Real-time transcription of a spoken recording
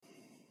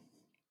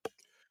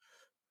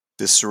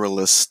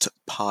Visceralist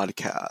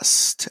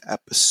Podcast,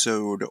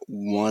 episode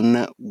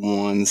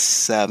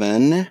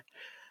 117.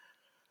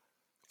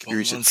 Can you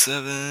reach it?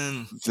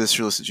 117.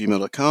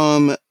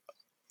 Visceralist@gmail.com.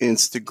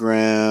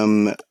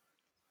 Instagram.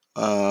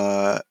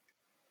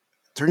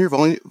 Turn your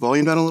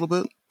volume down a little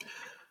bit.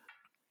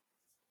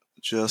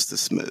 Just a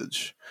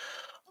smidge.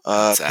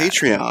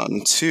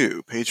 Patreon,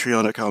 too.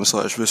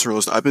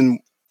 Patreon.com/visceralist. I've been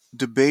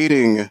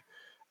debating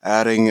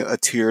adding a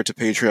tier to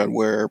Patreon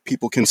where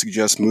people can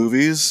suggest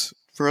movies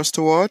for us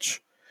to watch.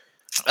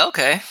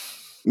 Okay.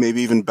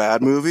 Maybe even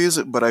bad movies,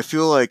 but I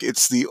feel like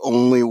it's the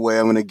only way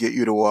I'm going to get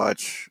you to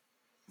watch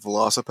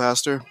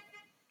Velocipaster.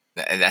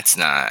 That's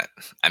not...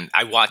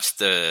 I watched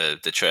the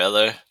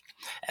trailer,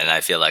 and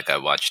I feel like I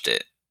watched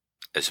it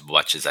as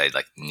much as I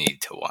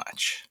need to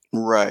watch.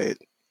 Right.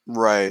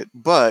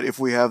 But if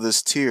we have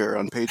this tier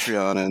on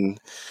Patreon and,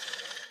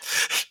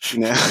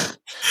 I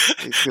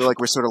feel like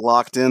we're sort of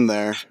locked in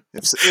there.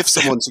 If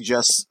someone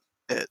suggests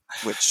it,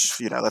 which,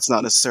 that's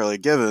not necessarily a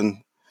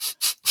given.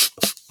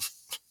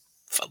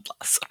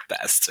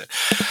 Velocipaster.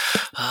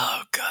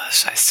 Oh,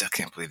 gosh. I still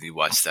can't believe you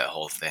watched that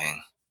whole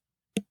thing.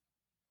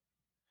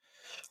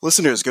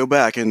 Listeners, go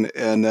back and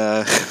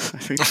I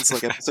think it's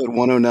like episode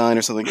 109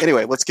 or something.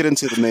 Anyway, let's get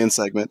into the main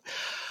segment.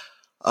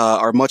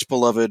 Our much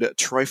beloved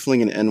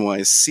Trifling in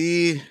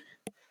NYC.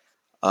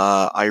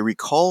 I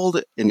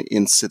recalled an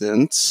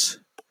incident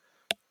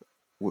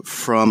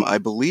from, I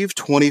believe,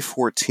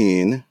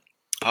 2014.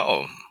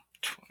 Oh,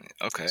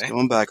 okay. So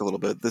going back a little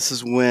bit. This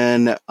is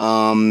when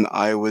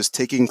I was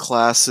taking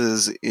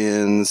classes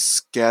in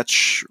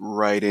sketch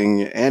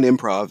writing and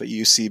improv at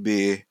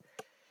UCB.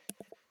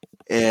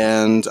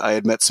 And I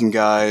had met some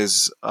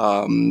guys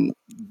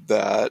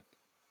that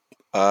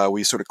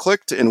we sort of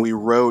clicked, and we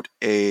wrote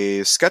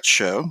a sketch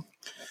show,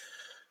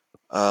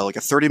 like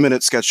a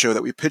 30-minute sketch show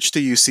that we pitched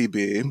to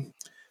UCB.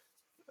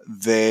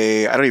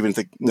 I don't even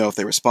know if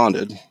they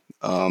responded,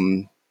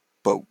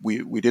 but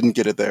we didn't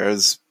get it there. It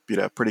was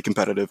pretty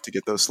competitive to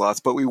get those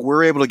slots, but we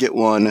were able to get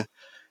one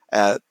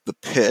at the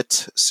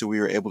Pit, so we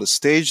were able to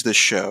stage this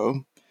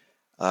show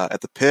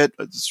at the Pit.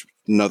 It's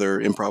another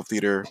improv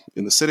theater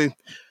in the city.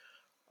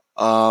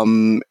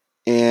 And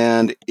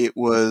it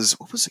was,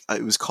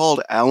 it was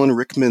called Alan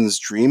Rickman's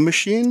Dream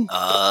Machine.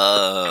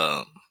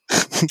 Oh, I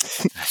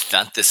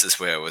thought this is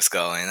where it was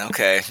going.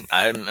 Okay,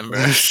 I remember.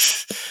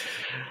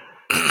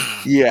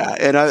 Yeah,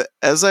 and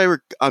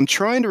I'm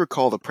trying to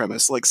recall the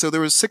premise. So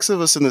there was 6 of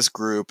us in this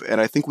group,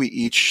 and I think we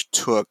each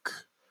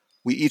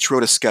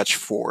wrote a sketch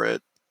for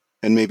it,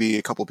 and maybe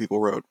a couple people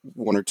wrote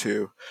 1 or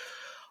 2.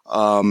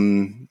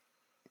 And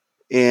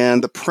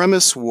the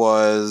premise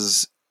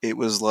was, it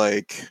was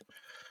like,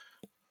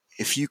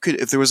 if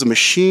there was a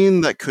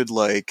machine that could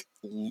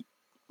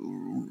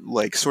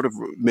sort of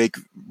make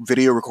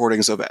video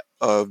recordings of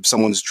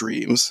someone's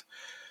dreams,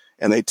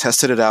 and they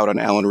tested it out on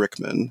Alan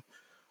Rickman,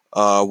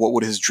 what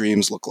would his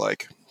dreams look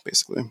like,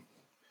 basically?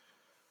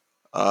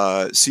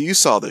 So you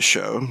saw this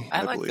show,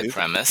 I like believe. The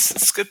premise.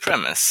 It's a good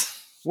premise.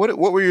 What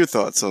were your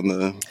thoughts on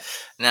the...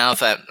 Now,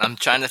 if I'm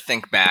trying to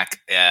think back,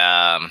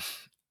 oh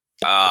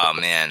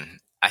man,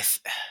 I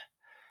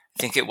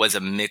think it was a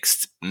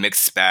mixed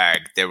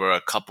bag. There were a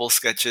couple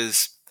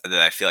sketches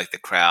that I feel like the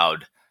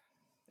crowd,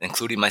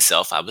 including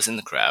myself, I was in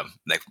the crowd,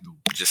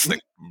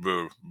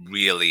 were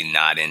really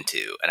not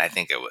into, and I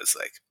think it was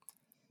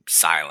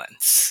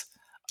silence,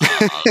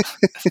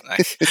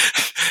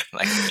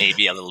 like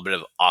maybe a little bit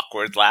of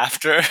awkward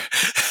laughter.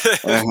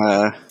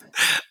 Uh-huh.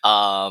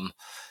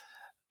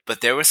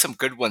 But there were some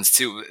good ones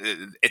too.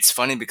 It's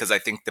funny because I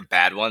think the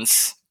bad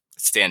ones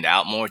stand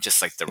out more,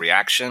 just like the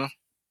reaction.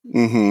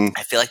 Mm-hmm.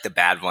 I feel like the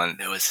bad one,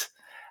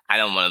 I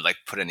don't want to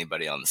put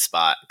anybody on the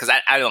spot because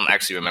I don't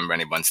actually remember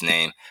anyone's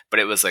name,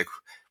 but it was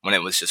when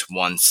it was just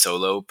one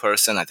solo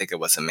person. I think it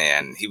was a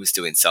man. He was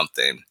doing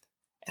something,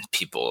 and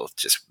people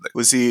just...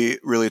 Was he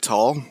really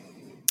tall?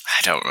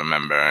 I don't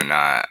remember or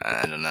not.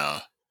 I don't know.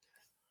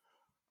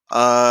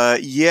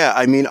 Yeah,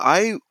 I mean,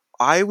 I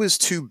was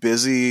too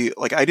busy.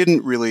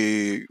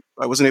 I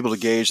wasn't able to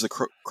gauge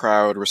the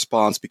crowd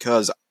response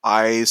because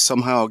I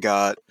somehow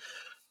got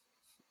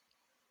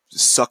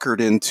suckered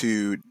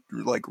into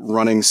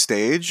running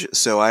stage.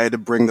 So I had to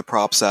bring the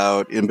props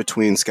out in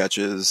between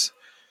sketches.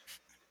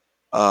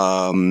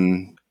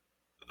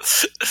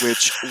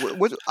 Which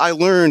what I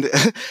learned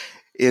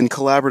in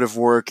collaborative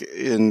work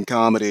in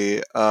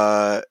comedy,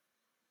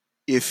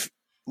 if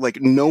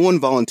no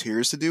one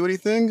volunteers to do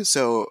anything,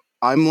 so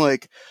I'm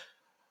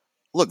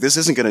look, this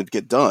isn't going to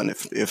get done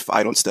if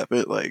I don't step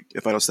in,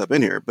 if I don't step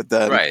in here. But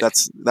then Right.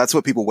 that's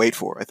what people wait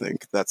for. I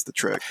think that's the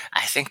trick.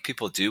 I think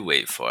people do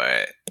wait for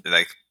it.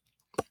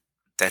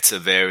 That's a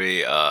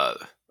very I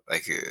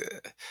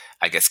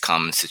guess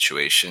common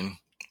situation.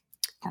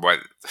 What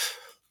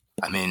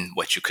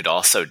you could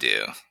also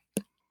do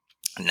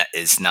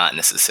is not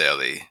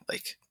necessarily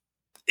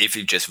if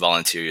you just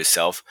volunteer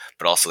yourself,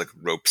 but also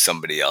rope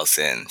somebody else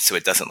in, so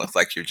it doesn't look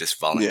like you're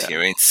just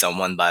volunteering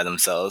someone by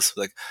themselves.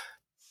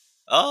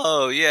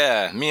 Oh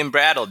yeah, me and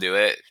Brad will do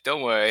it.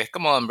 Don't worry.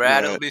 Come on,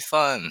 Brad. It'll Right. be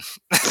fun.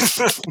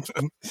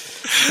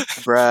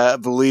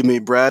 Brad, believe me,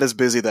 Brad is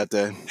busy that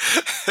day.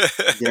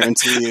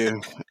 Guarantee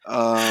you.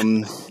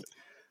 Um,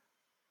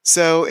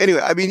 so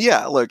anyway, I mean,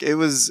 yeah, look, it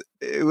was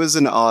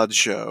an odd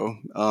show.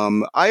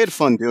 I had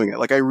fun doing it.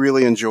 Like I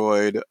really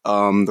enjoyed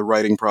the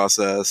writing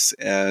process,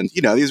 and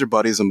these are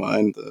buddies of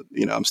mine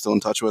that I'm still in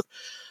touch with.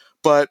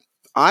 But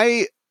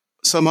I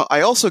somehow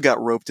I also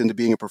got roped into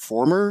being a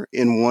performer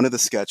in one of the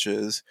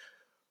sketches,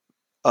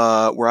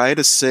 where I had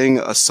to sing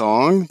a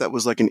song that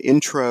was like an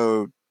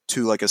intro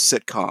to like a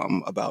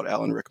sitcom about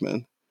Alan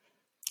Rickman.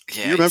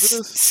 Do Yeah, you remember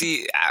this?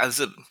 see, I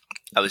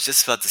was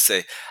just about to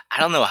say, I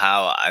don't know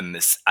how I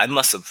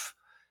must have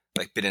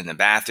like been in the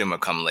bathroom or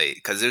come late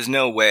because there's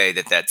no way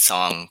that that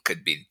song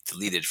could be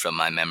deleted from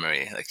my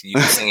memory. Like you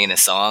singing a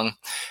song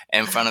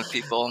in front of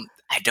people,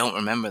 I don't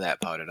remember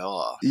that part at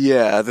all.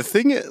 Yeah, the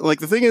thing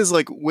is,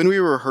 like when we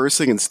were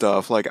rehearsing and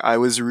stuff, like I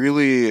was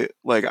really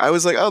like I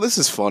was like, oh, this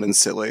is fun and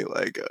silly,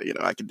 like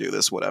I can do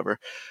this, whatever.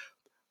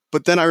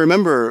 But then I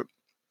remember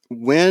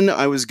when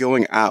I was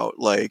going out,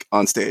 like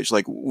on stage,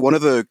 like one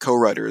of the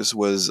co-writers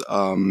was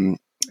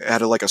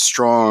had like a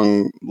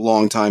strong,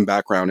 long time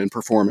background in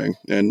performing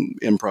and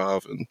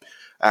improv and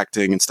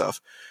acting and stuff,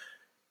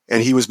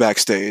 and he was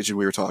backstage and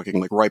we were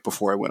talking like right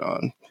before I went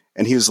on,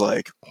 and he was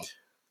like,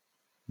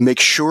 make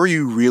sure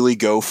you really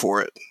go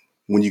for it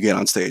when you get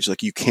on stage.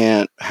 Like you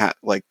can't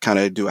like kind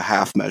of do a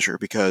half measure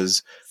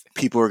because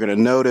people are going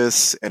to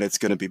notice and it's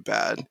going to be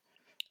bad.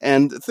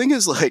 And the thing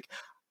is, like,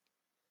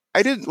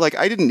 I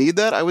didn't need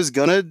that. I was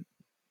gonna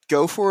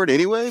go for it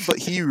anyway, but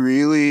he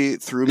really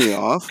threw me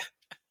off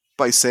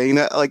by saying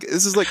that. Like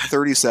this is like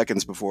 30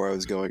 seconds before I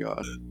was going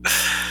on.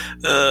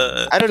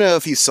 Uh, I don't know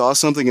if he saw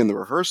something in the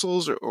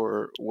rehearsals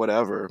or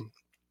whatever.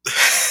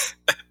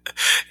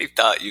 he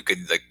thought you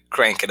could like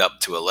crank it up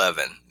to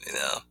 11, you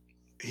know?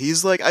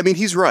 He's like, I mean,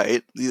 he's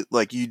right.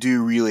 Like you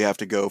do really have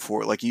to go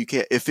for it. Like you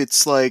can't if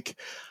it's like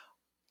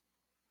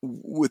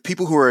with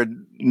people who are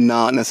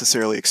not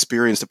necessarily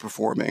experienced at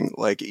performing,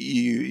 like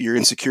your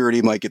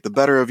insecurity might get the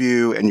better of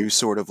you, and you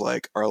sort of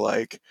like are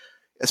like,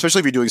 especially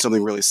if you're doing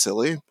something really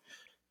silly,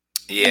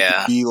 you could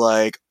Yeah, be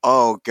like,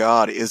 oh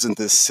God, isn't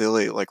this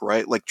silly? Like,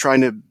 right? Like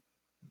trying to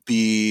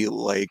be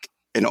like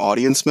an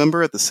audience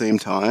member at the same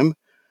time,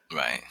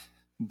 right.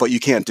 but you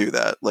can't do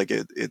that. Like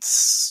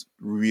it's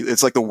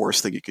like the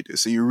worst thing you could do.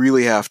 So you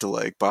really have to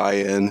like buy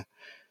in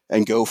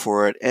and go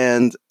for it.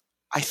 And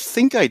I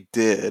think I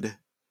did.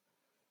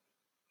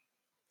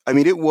 I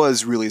mean, it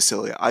was really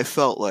silly. I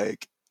felt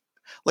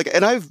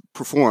and I've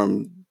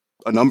performed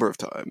a number of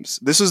times.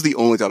 This was the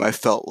only time I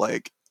felt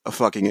like a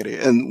fucking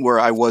idiot and where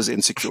I was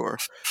insecure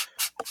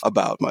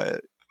about my.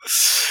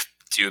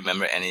 Do you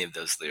remember any of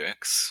those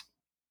lyrics?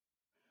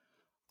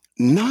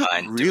 Would you Not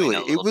mind doing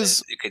a really. It little bit?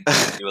 was. You could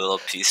do a little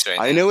piece right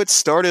I now. know it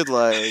started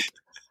like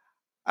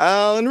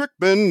Alan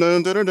Rickman,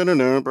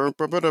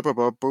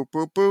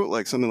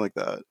 like something like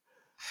that.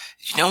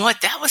 You know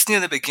what? That was near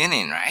the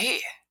beginning,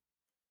 right?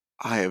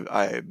 I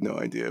have no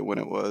idea when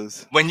it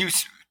was. When you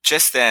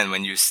just then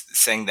when you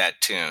sang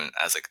that tune,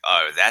 I was like,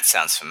 "Oh, that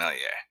sounds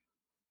familiar."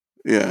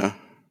 Yeah.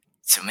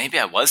 So maybe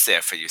I was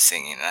there for you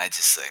singing, and I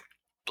just like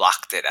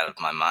blocked it out of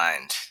my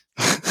mind.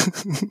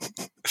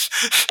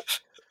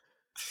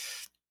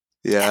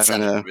 Yeah, That I don't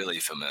sounded know. really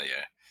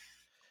familiar.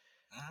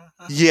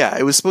 Yeah,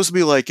 it was supposed to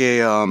be like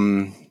a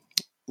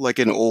like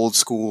an old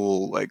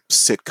school like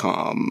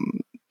sitcom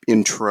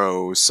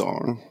intro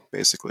song,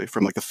 basically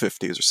from like the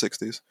 50s or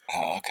 60s.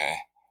 Oh, okay.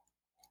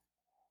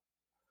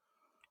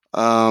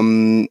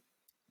 Um,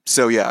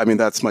 so yeah, I mean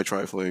that's my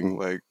trifling.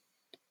 Like,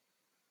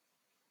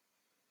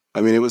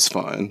 I mean it was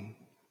fun.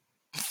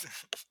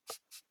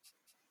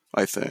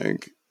 I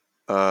think.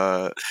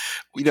 Uh,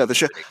 Would you the do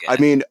show. it I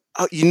again? mean,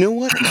 you know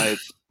what?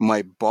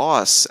 My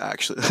boss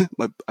actually.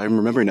 I'm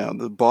remembering now.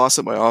 The boss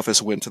at my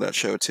office went to that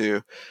show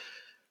too,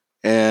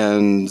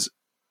 and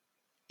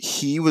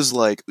he was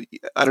like,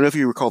 I don't know if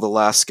you recall the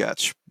last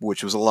sketch,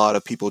 which was a lot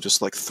of people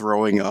just like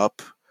throwing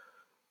up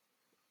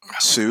Oh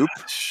soup,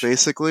 gosh.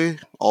 basically,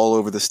 all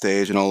over the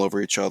stage and all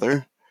over each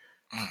other.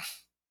 Mm.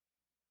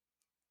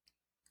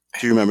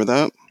 Do you remember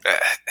that? Uh,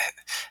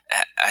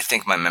 I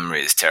think my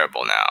memory is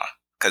terrible now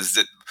because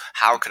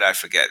how could I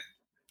forget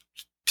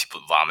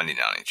people vomiting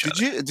on each Did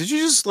other? you did you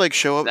just like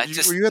show up? Did I Were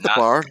just you at the not?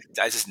 bar? Did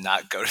I just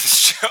not go to the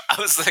show? I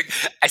was like,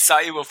 I saw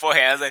you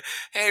beforehand. I was like,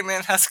 "Hey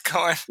man, how's it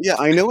going?" Yeah,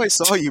 I know I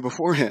saw you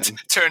beforehand.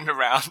 Turned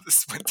around,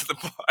 just went to the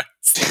bar.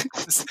 It's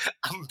like,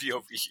 I'm gonna be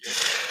over here.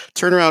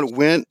 Turn around,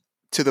 went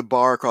to the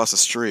bar across the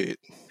street.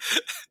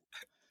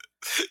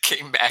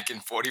 Came back in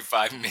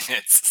 45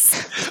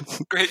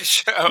 minutes. Great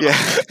show.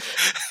 Yeah.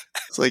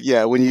 It's like,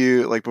 yeah, when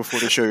you like before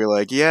the show, you're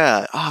like,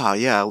 yeah,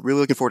 yeah, really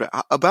looking forward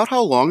to. About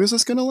how long is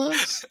this gonna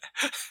last?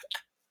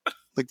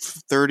 Like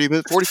 30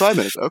 minutes, 45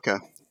 minutes. Okay.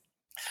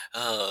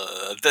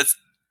 That's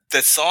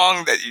the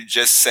song that you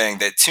just sang.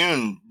 That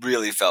tune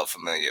really felt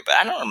familiar, but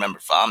I don't remember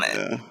vomit.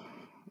 Yeah.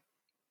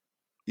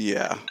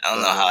 Yeah. I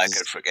don't know how I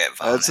could forget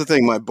That's vomit. the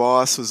thing. My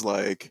boss was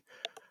like,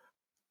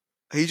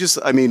 he just,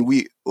 I mean,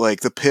 we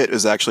like the pit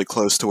is actually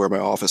close to where my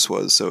office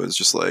was, so it was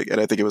just like, and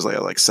I think it was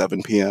like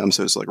 7 p.m.,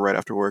 so it was like right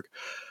after work.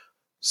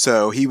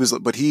 So he was,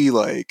 but he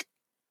like,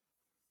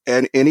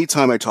 and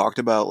anytime I talked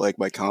about like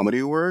my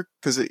comedy work,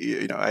 because I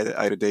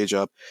had a day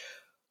job,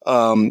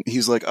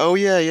 he's like, "Oh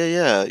yeah, yeah,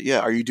 yeah, yeah.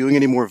 Are you doing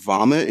any more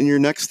vomit in your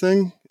next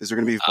thing? Is there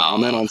going to be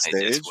vomit on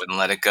They just stage?" wouldn't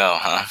let it go,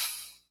 huh?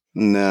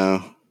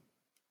 No.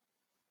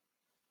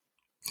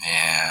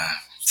 Yeah,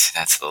 see,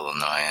 that's a little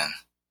annoying.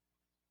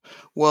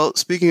 Well,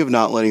 speaking of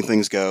not letting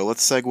things go,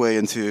 let's segue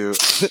into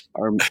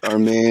our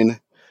main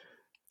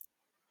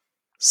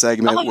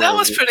segment Oh, that where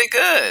was pretty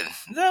good.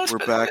 That was we're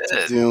pretty back to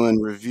good.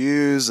 doing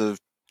reviews of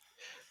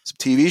some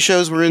TV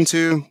shows we're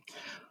into.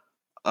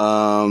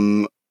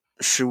 Um,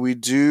 should we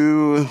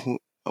do?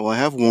 Well, I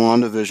have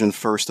WandaVision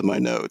first in my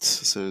notes,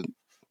 so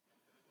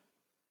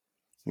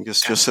I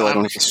guess just That's so I fine.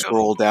 don't have to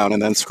scroll down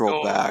and then We could scroll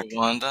go over back.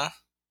 Wanda.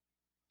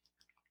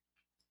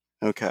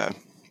 Okay.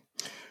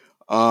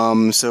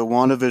 So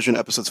WandaVision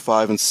episodes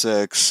 5 and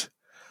 6.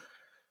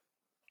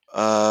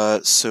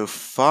 So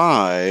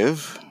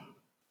 5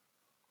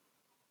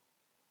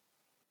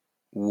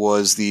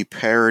 was the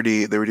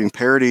parody. They were doing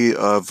parody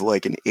of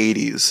like an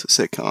 '80s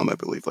sitcom, I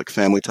believe, like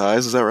Family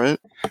Ties. Is that right?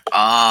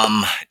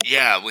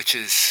 Yeah, which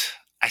is,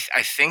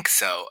 I think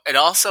so. It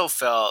also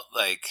felt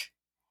like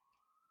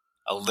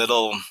a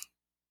little,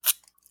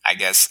 I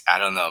guess, I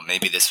don't know,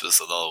 maybe this was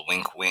a little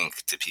wink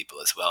wink to people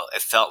as well.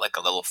 It felt like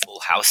a little Full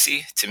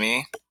Housey to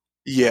me,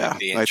 Yeah,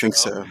 the I intro. think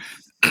so.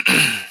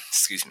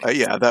 Excuse me.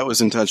 Yeah, that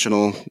was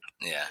intentional.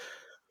 Yeah.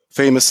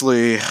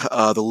 Famously,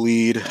 the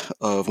lead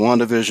of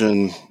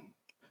WandaVision,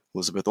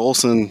 Elizabeth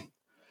Olsen,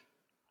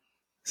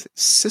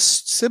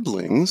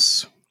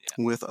 siblings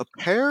with a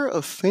pair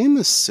of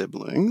famous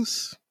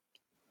siblings.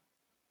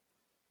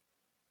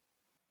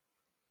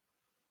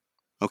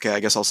 Okay, I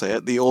guess I'll say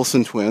it. The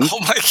Olsen twins. Oh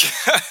my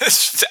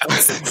gosh. That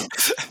was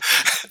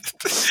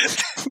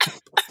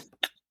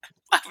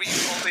why were you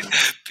holding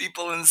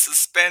people in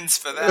suspense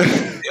for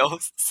that?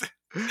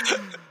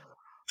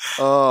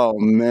 Oh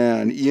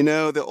man,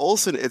 the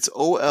Olsen. It's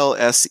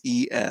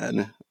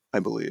Olsen, I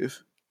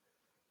believe.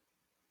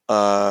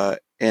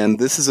 And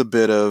this is a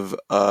bit of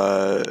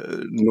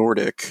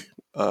Nordic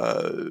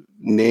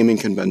naming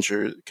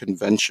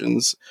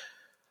conventions.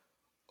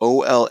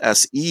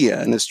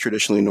 Olsen is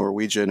traditionally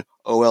Norwegian.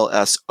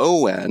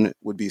 Olson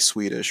would be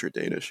Swedish or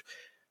Danish.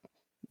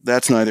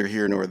 That's neither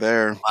here nor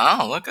there.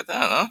 Wow, look at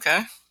that.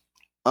 Okay.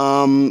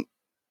 Um,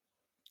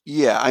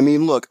 yeah, I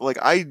mean, look, like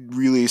I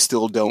really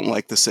still don't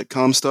like the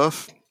sitcom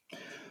stuff.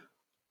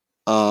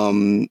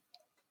 Um,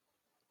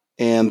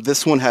 and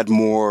this one had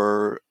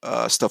more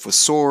stuff with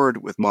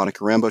Sword, with Monica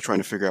Rambeau trying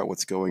to figure out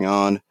what's going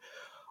on.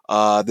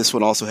 This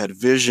one also had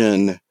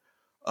Vision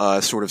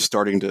sort of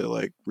starting to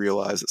like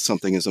realize that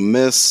something is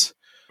amiss.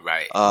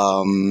 Right.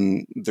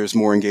 There's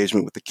more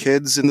engagement with the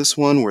kids in this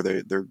one, where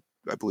they're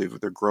I believe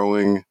they're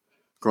growing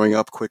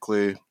up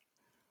quickly.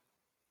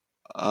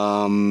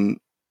 Um,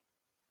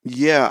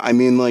 yeah, I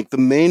mean, like the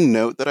main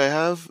note that I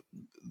have,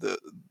 the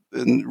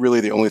and really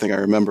the only thing I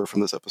remember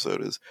from this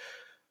episode is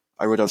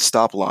I wrote down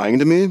 "Stop lying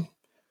to me,"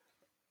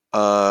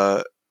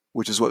 uh,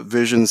 which is what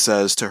Vision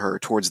says to her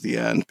towards the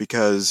end,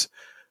 because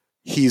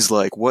he's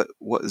like, what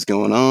is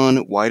going on?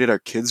 Why did our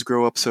kids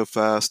grow up so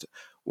fast?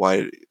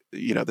 Why,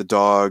 the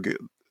dog,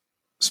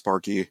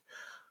 Sparky.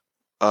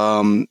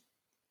 Um,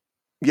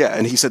 yeah,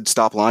 and he said,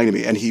 "Stop lying to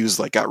me," and he was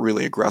like, got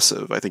really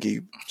aggressive. I think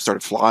he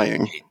started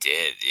flying. He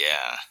did,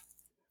 yeah.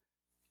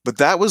 But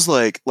that was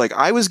like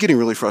I was getting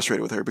really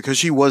frustrated with her because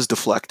she was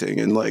deflecting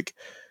and like,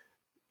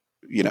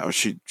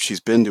 she's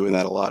been doing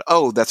that a lot.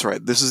 Oh, that's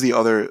right. This is the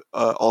other.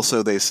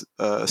 Also,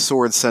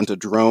 Sword sent a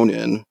drone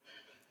in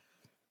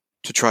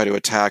to try to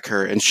attack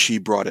her, and she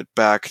brought it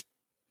back.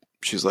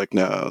 She's like,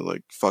 no,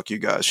 like fuck you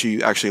guys.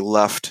 She actually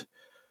left,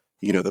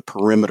 the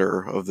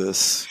perimeter of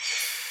this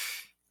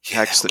Yeah,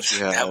 text that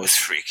she had. that was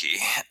freaky.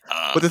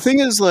 But the thing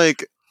is,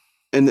 like,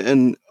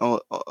 and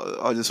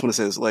I just want to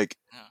say this, like,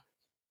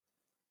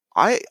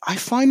 I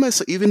find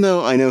myself, even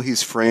though I know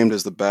he's framed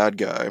as the bad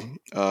guy,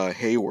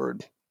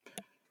 Hayward,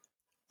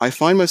 I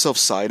find myself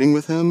siding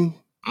with him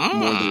more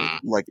than mm,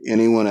 like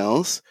anyone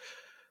else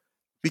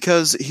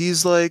because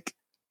he's like,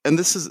 and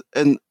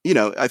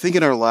I think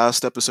in our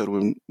last episode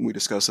when we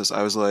discussed this,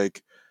 I was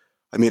like,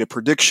 I made a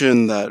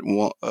prediction that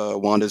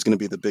Wanda is going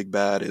to be the big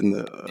bad in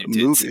the you did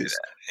say movies,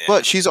 that, yeah.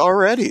 but she's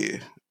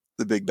already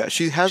the big bad.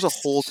 She has a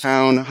whole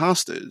town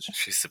hostage,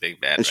 She's the big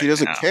bad and she right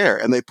doesn't now. care.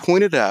 And they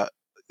pointed that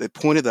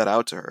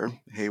out to her.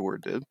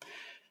 Hayward did,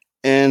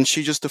 and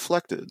she just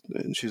deflected.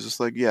 And she's just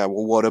like, "Yeah,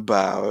 well, what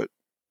about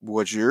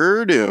what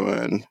you're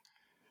doing?"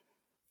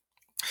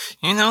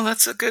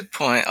 That's a good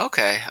point.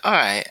 Okay, all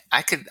right.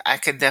 I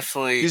could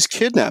definitely, She's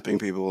kidnapping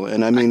people,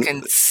 and I I mean,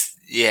 can,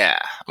 yeah.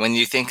 When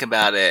you think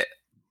about it,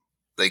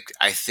 like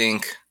I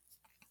think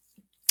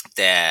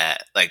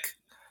that like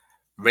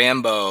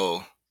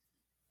Rambo,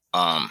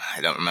 I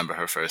don't remember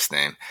her first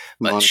name,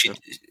 but Monica.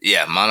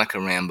 yeah, Monica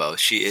Rambo.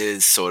 She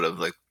is sort of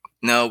like,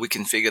 no, we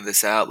can figure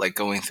this out, like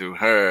going through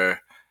her.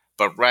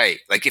 But right,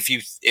 like if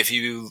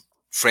you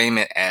frame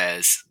it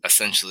as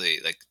essentially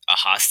like a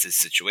hostage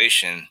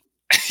situation.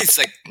 It's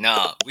like,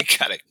 no, we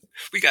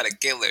gotta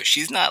kill her.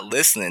 She's not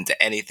listening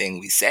to anything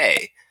we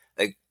say.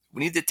 Like,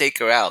 we need to take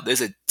her out.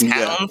 There's a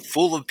Yeah. town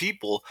full of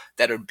people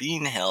that are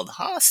being held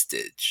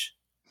hostage.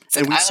 It's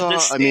like, And we I saw, I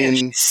understand mean,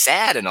 she's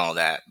sad and all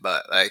that,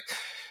 but like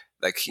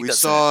he we doesn't.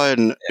 saw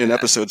in Yeah.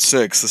 episode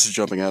 6, this is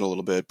jumping out a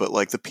little bit, but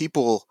like the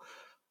people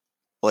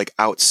like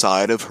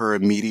outside of her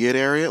immediate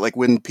area, like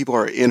when people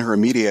are in her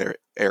immediate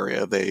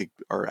area, they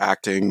are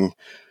acting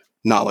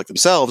not like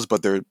themselves,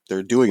 but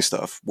they're doing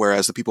stuff.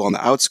 Whereas the people on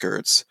the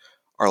outskirts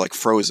are like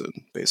frozen,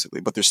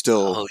 basically, but they're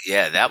still Oh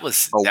yeah, that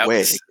was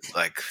awake.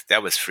 like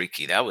that was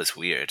freaky. That was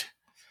weird.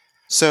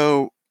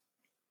 So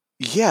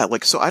yeah,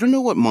 like so I don't know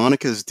what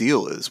Monica's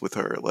deal is with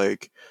her.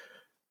 Like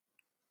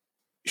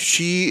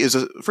she is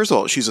a first of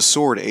all, she's a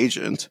sword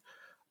agent.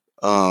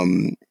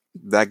 Um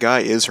that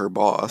guy is her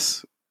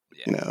boss,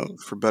 Yeah.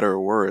 for better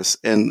or worse,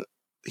 and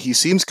he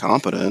seems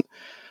competent.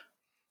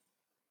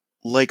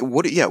 Like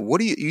what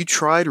do you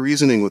tried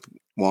reasoning with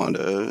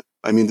Wanda?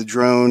 I mean the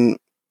drone,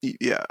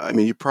 yeah, I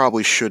mean you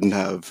probably shouldn't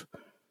have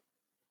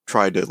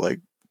tried to like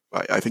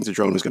I think the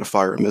drone was going to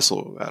fire a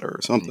missile at her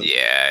or something.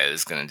 Yeah, it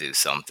was gonna do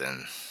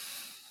something.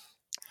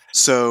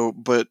 So,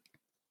 but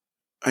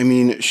I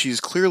mean, she's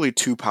clearly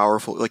too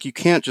powerful. Like you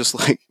can't just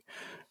like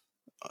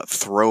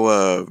throw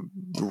a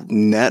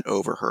net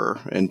over her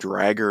and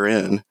drag her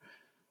in.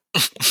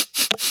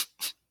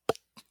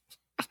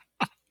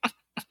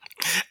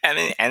 I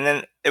mean, and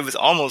then it was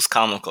almost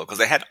comical because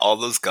they had all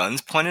those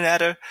guns pointed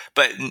at her,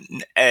 but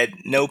at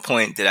no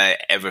point did I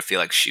ever feel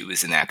like she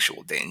was in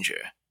actual danger.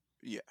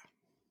 Yeah.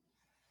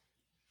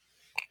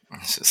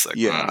 It's just like,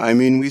 Yeah, I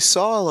mean, we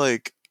saw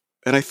like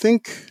and I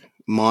think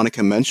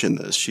Monica mentioned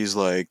this. She's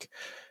like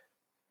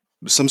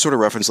some sort of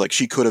reference like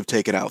she could have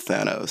taken out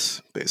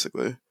Thanos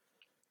basically.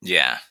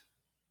 yeah,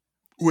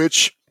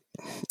 Which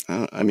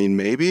I mean,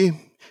 maybe.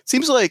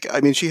 Seems like I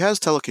mean, she has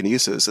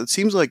telekinesis. It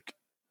seems like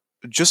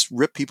just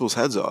rip people's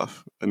heads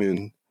off. I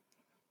mean,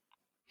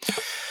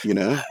 you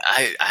know?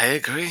 I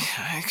agree.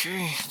 I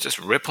agree. Just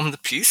rip them to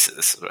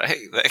pieces, right?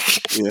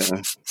 Like,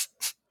 Yeah.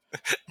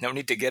 no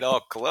need to get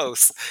all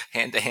close,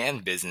 hand to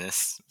hand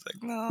business. It's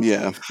like, no.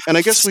 Yeah. And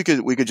I guess we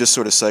could just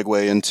sort of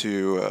segue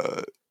into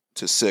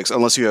to 6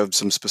 unless you have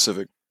some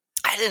specific,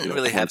 I didn't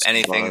really have points to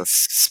anything bar.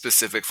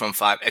 specific from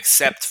 5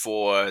 except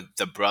for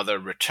the brother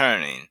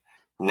returning.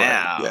 Right.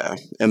 Now, Yeah.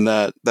 And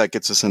that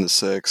gets us into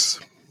 6.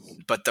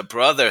 but the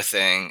brother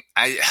thing,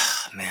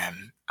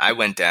 man, I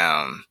went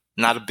down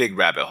not a big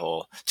rabbit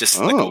hole, just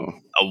like Oh.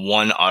 a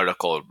one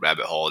article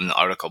rabbit hole, and the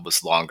article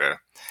was longer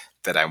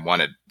than I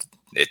wanted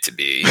it to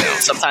be.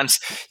 Sometimes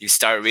you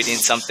start reading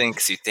something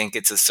because you think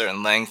it's a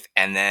certain length,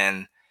 and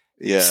then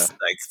you Yeah.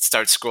 like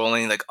start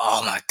scrolling, like,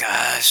 oh my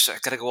gosh, I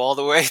gotta go all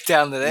the way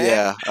down to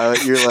there. Yeah.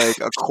 You're like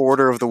a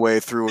quarter of the way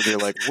through and you're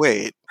like,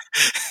 "Wait."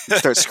 You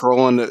start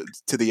scrolling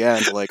to the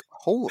end like,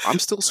 "Oh, I'm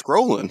still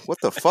scrolling. What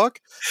the fuck?"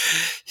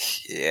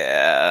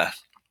 Yeah,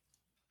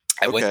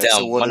 I went Okay. So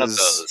down what one of is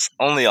those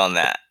only on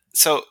that.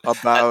 So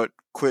about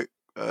quick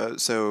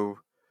so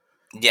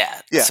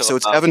yeah, yeah, so so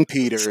it's about Evan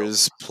Quicksilver, Peters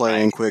right?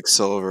 playing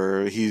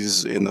Quicksilver.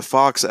 He's in the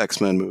Fox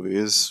X-Men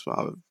movies,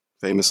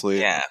 famously.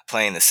 Yeah,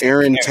 playing the same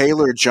Aaron character.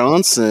 Taylor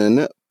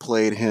Johnson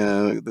played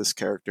this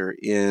character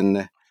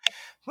in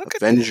Look at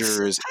this.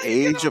 Avengers How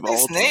you get Age all of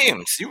these Ultron.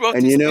 names? You wrote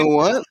And these you know names down?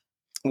 what?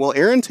 Well,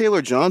 Aaron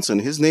Taylor Johnson,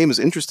 his name is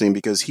interesting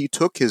because he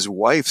took his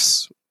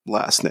wife's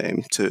last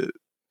name to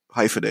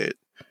hyphenate.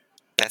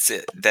 That's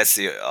it. That's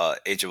the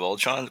Age of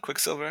Ultron,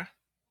 Quicksilver.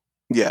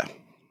 Yeah.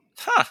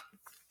 Huh.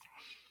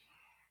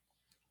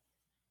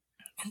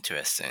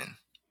 Interesting.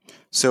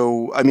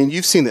 So, I mean,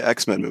 you've seen the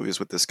X-Men movies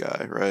with this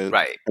guy, right?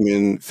 Right. I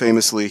mean,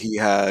 famously,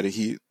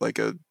 he like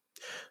a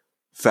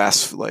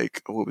fast,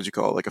 like what would you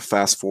call it? Like a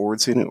fast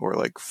forward scene or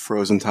like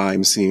frozen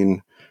time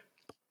scene.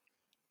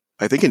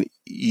 I think in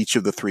each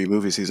of the 3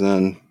 movies he's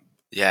in.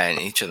 Yeah, in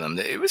each of them,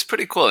 it was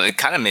pretty cool. It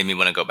kind of made me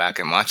want to go back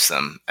and watch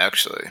them.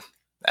 Actually,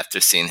 after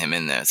seeing him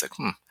in there, it's like,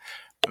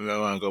 maybe I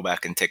want to go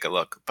back and take a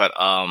look. But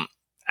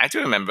I do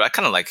remember. I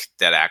kind of like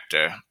that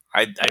actor.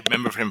 I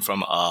remember him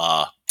from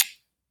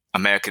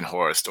American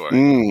Horror Story.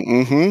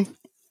 Mm-hmm.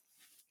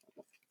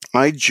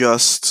 I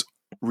just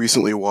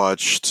recently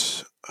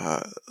watched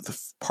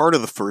part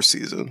of the first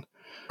season,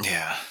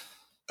 Yeah.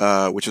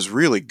 which is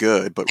really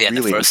good, but Yeah, the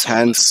really first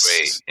one was great.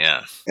 intense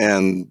Yeah.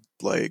 and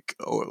like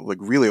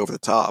really over the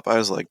top. I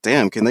was like,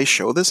 damn, can they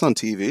show this on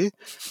TV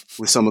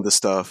with some of the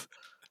stuff?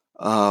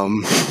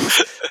 Um,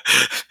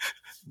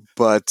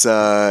 but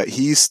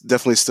he's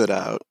definitely stood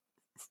out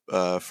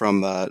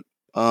from that.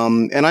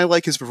 And I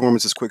like his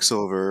performance as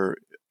Quicksilver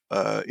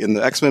in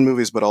the X-Men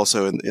movies, but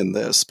also in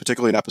this,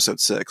 particularly in Episode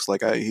 6.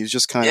 Like he's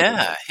just kind of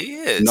Yeah, a he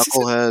is.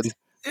 knucklehead.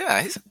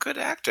 He's a good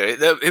actor.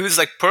 It was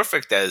like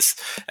perfect as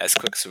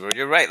Quicksilver.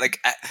 You're right. Like,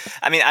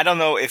 I mean, I don't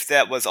know if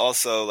that was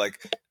also like,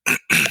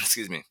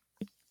 excuse me,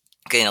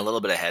 getting a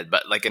little bit ahead,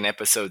 but like in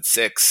episode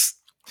 6,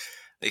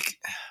 like,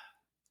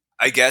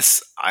 I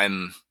guess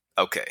I'm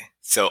okay.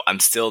 So I'm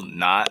still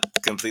not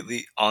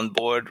completely on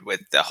board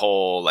with the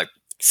whole like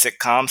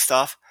sitcom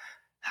stuff.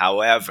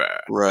 However,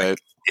 like Right.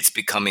 it's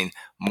becoming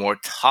more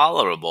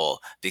tolerable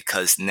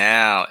because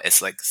now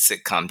it's like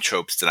sitcom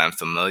tropes that I'm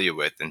familiar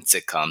with and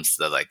sitcoms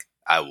that like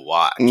I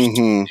watched,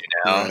 Mm-hmm. you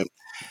know? Right.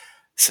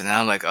 So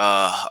now I'm like,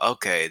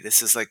 okay,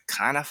 this is like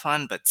kind of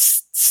fun, but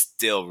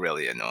still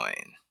really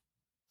annoying.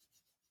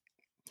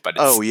 But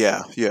Oh it's,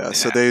 yeah, yeah.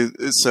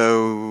 yeah,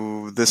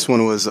 So this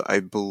one was, I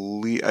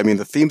believe. I mean,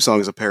 the theme song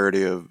is a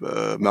parody of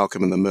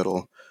Malcolm in the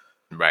Middle.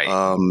 right.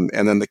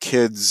 And then the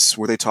kids,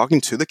 were they talking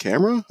to the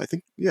camera? I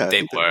think. Yeah, I They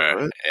think they were,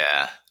 were, right?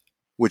 yeah.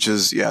 Which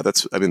is, yeah.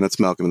 That's. I mean, that's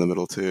Malcolm in the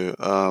Middle too.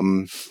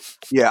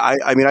 Yeah.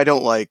 I mean, I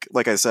don't like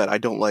I said, I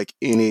don't like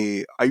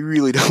any. I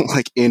really don't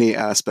like any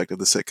aspect of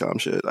the sitcom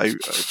shit. I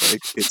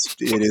like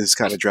it is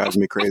kind of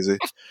driving me crazy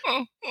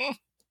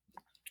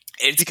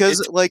because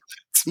It's like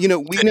we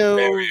been very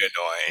know.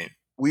 annoying.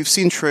 We've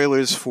seen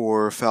trailers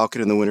for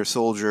Falcon and the Winter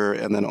Soldier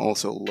and then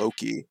also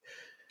Loki.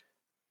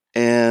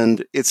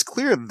 And it's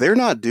clear they're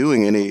not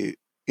doing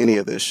any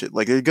of this shit.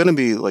 Like they're going to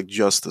be like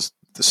just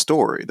the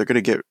story. They're going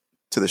to get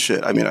to the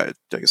shit. I mean, I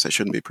guess I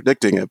shouldn't be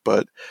predicting it,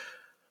 but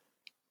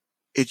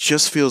it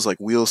just feels like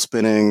wheel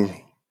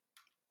spinning.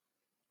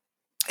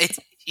 It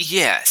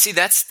yeah. See,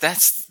 that's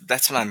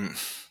my.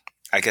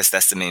 I guess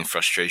that's the main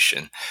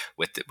frustration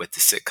with the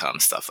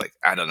sitcom stuff. Like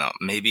I don't know,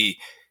 maybe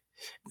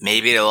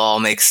it'll all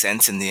make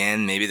sense in the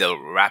end. Maybe they'll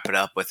wrap it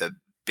up with a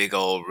big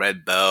old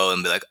red bow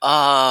and be like,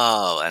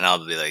 oh, and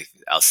I'll be like,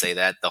 I'll say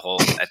that the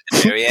whole at the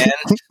very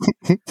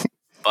end.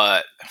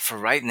 But for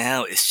right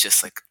now, it's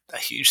just like a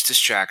huge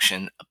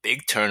distraction, a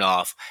big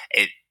turnoff.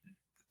 It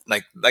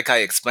like I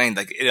explained,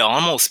 like it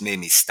almost made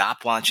me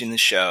stop watching the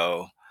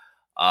show.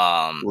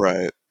 Um,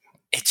 Right.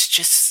 it's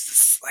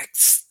just like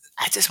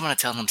I just want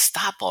to tell them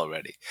stop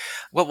already.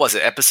 What was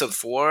it? Episode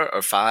 4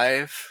 or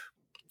 5?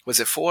 Was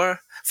it 4?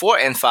 4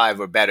 and 5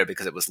 were better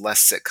because it was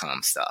less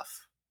sitcom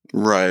stuff.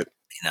 Right.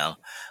 You know,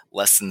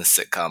 less than the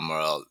sitcom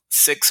world.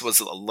 6 was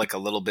like a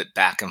little bit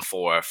back and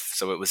forth,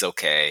 so it was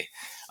okay.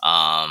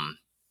 Um,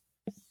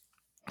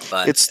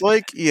 but It's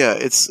like, yeah,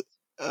 it's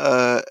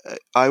uh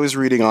I was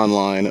reading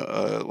online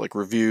like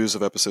reviews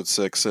of episode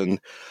 6, and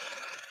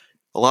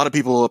a lot of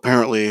people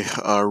apparently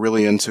are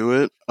really into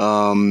it.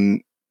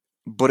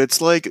 But it's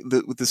like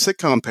with the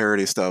sitcom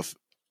parody stuff,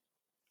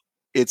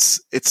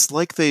 it's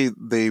like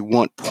they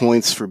want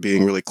points for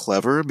being really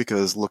clever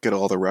because look at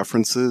all the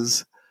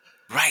references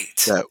right,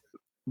 that.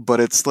 But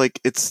it's like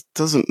it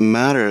doesn't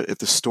matter if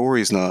the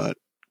story's not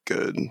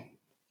good.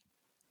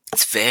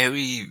 it's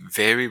very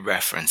very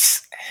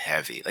reference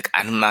heavy. Like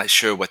I'm not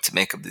sure what to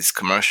make of these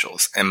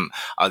commercials. And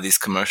are these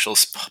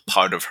commercials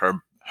part of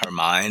her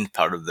mind,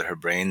 part of her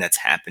brain that's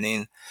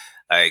happening?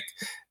 Like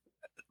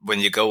when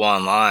you go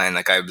online,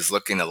 like I was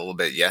looking a little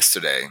bit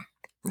yesterday,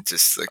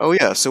 just like, Oh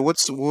yeah, so what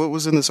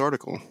was in this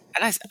article?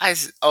 and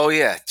oh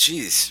yeah,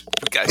 geez,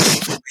 we got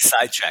completely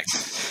sidetracked.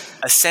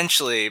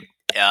 Essentially,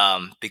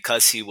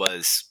 because he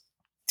was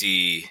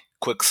the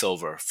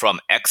Quicksilver from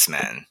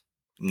X-Men,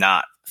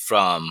 not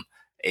from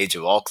Age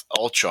of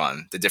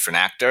Ultron, the different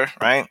actor,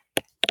 right?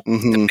 The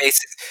Mm-hmm.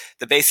 basic,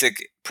 the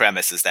basic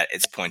premise is that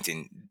it's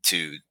pointing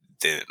to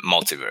the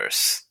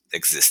multiverse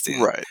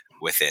existing Right.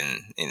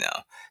 within,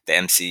 the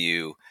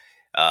MCU,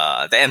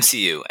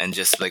 and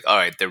just like, all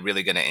right, they're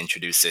really going to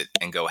introduce it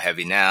and go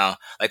heavy now.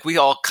 Like we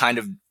all kind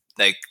of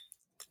like,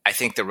 I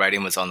think the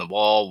writing was on the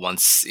wall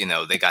once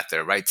they got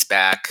their rights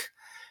back.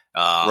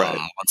 Right.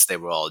 Once they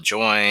were all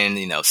joined,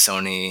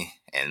 Sony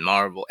and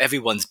Marvel,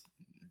 everyone's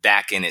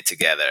back in it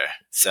together.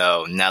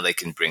 So now they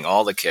can bring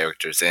all the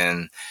characters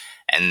in,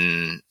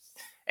 and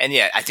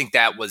yeah, I think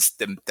that was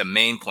the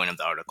main point of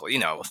the article.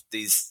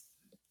 These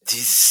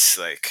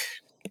like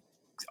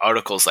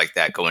articles like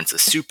that go into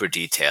super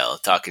detail,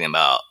 talking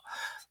about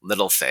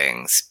little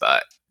things,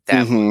 but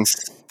Mm-hmm.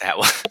 that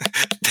was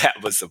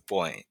that was the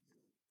point.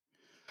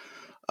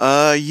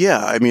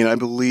 Yeah, I mean, I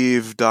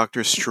believe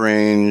Doctor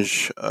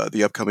Strange,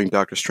 the upcoming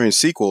Doctor Strange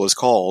sequel is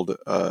called,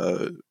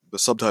 the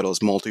subtitle is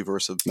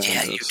Multiverse of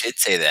Yeah, you Madness. did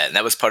say that. And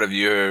that was part of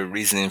your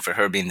reasoning for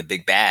her being the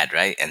big bad,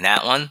 right? And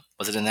that one?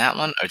 Was it in that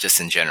one or just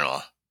in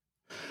general?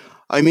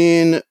 I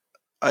mean,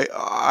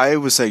 I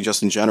was saying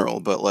just in general,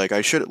 but like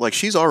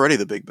she's already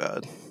the big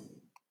bad.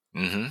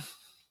 Mm-hmm.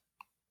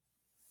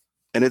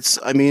 And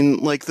I mean,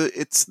 like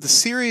it's the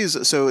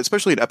series, so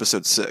especially in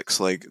episode 6,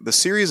 like the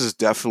series is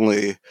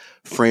definitely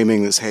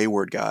framing this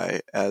Hayward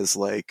guy as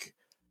like,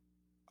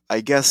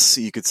 I guess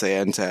you could say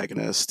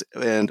antagonist.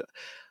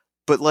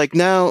 But like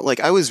now, like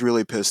I was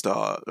really pissed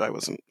off. I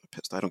wasn't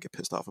pissed. I don't get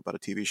pissed off about a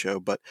TV show,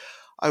 but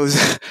I was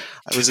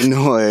I was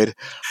annoyed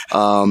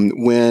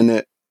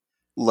when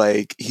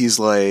like he's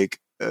like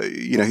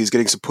he's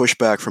getting some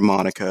pushback from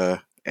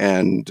Monica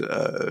and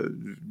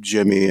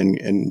Jimmy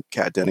and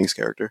Kat Dennings'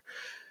 character,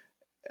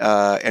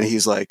 and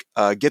he's like,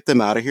 get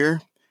them out of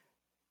here.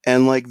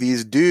 And like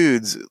these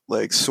dudes,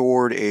 like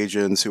sword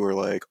agents who are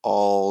like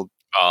all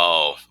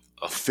Oh,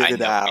 I fitted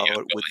know where you're out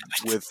going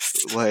with with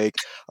this. like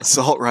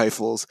assault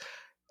rifles.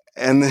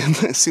 And then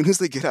as soon as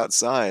they get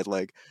outside,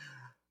 like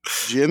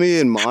Jimmy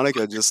and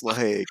Monica just like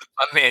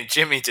My man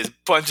Jimmy just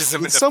punches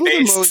him in with the some of the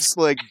face. most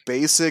like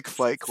basic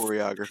fight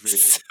choreography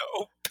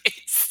So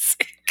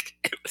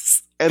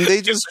and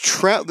they just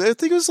I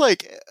think it was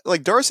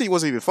like Darcy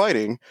wasn't even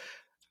fighting,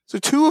 so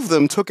two of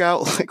them took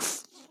out like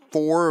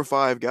 4 or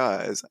 5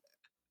 guys,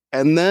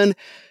 and then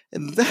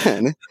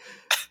they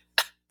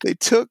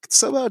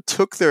somehow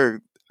took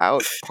their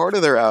out part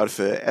of their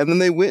outfit, and then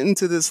they went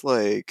into this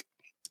like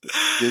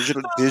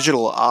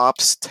digital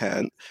ops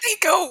tent. They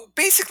go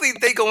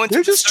into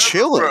They're the just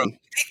server room. chilling,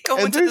 They go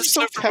and into they're the just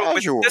so server room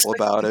with casual just like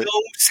about it.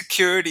 no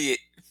security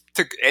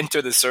to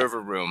enter the server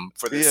room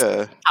for this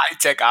Yeah, high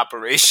tech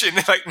operation.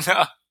 Like,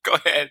 no, go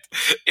ahead.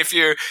 If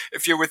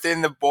you're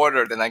within the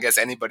border, then I guess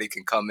anybody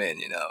can come in.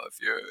 You know, if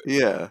you're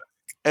yeah.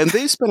 And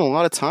they spent a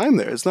lot of time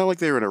there. It's not like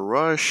they were in a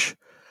rush.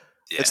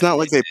 It's yeah, not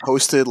like they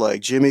posted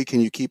like, Jimmy,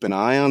 can you keep an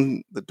eye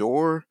on the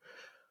door?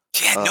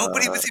 yeah.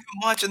 Nobody Uh, was even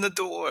watching the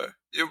door.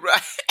 You're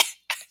right.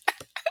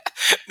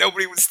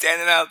 Nobody was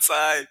standing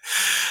outside.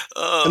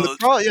 and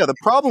Oh, the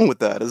problem with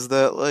that is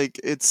that like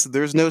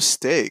there's no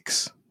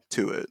stakes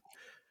to it.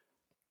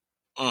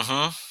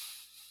 mm-hmm.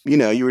 You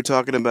know, you were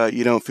talking about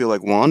you don't feel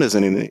like Wanda's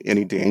in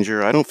any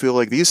danger. I don't feel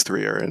like these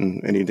three are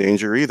in any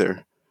danger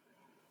either.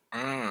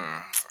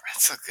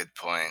 That's a good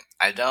point.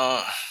 I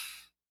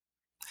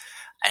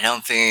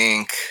don't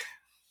think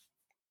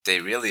they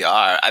really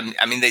are.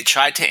 I mean, they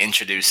tried to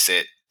introduce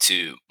it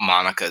to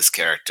Monica's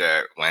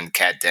character when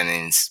Kat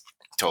Dennings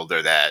told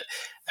her that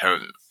her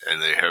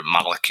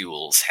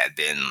molecules had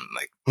been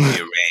like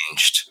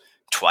rearranged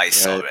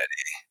twice Right. already.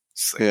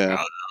 It's like, I Yeah. don't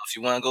know if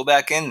you want to go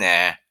back in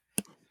there.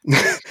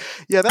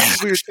 Yeah, that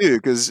was weird too,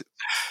 because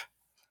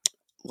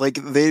like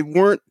they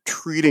weren't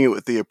treating it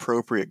with the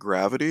appropriate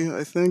gravity,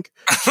 I think.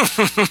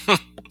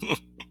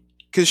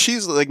 Because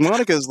she's like,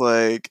 Monica's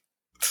like,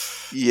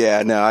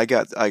 yeah, no, I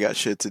got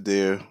shit to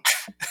do.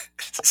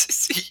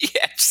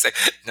 Yeah, she's like,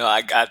 no,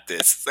 I got this.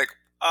 It's like,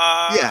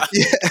 Yeah,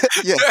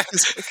 yeah.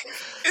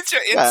 it's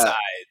your Yeah.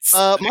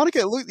 insides. Monica,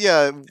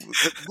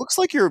 it looks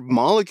like your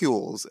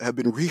molecules have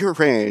been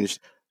rearranged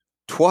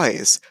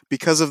twice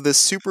because of this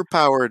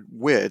superpowered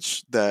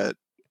witch that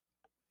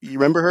you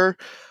remember her?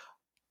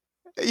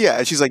 Yeah,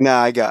 and she's like,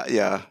 nah,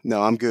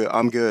 no, I'm good.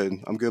 I'm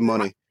good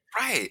money.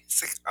 Right.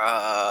 It's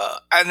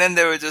like, and then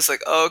they were just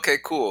like, oh, okay,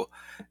 cool.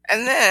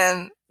 And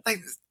then,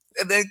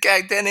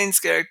 Gag Dennings'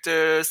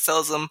 character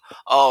tells them,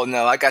 oh,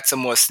 no, I got some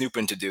more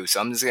snooping to do, so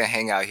I'm just going to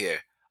hang out here.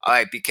 All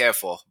right, be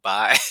careful.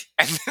 Bye.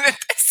 And then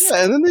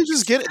Yeah, and then they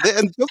just get it.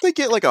 And don't they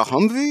get like a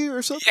Humvee or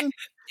yeah, something?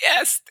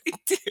 yes, they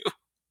do.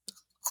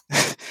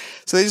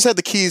 So they just had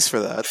the keys for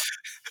that.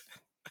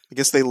 I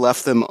guess they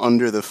left them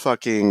under the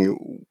fucking.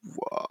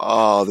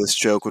 Oh, this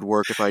joke would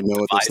work if I know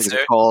what those things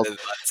are called. The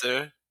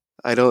visor.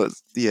 I don't.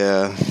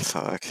 Yeah,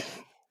 fuck.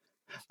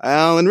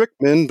 Alan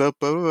Rickman. Okay.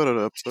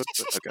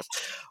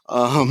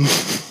 Um.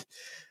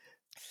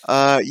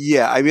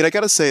 Yeah. I mean, I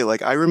gotta say,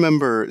 like, I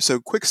remember. So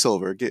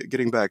Quicksilver.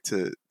 Getting back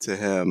to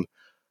him.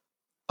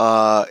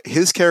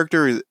 His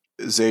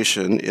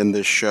characterization in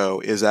this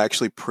show is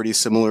actually pretty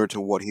similar to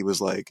what he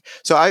was like.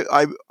 So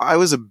I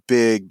was a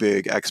big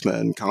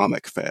X-Men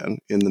comic fan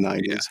in the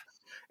Yeah. 90s,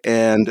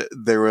 and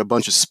there were a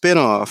bunch of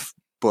spin-off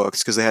books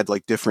because they had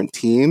like different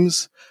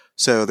teams.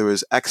 So there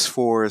was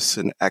X-Force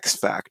and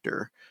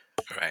X-Factor.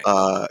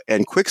 Right.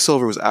 And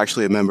Quicksilver was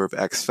actually a member of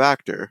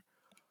X-Factor.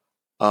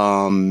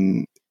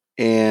 And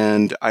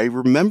I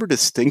remember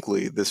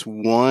distinctly this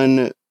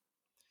one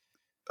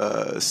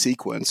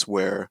sequence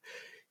where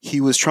he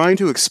was trying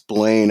to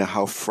explain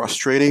how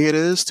frustrating it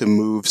is to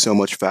move so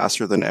much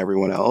faster than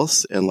everyone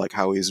else, and like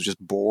how he's just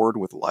bored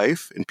with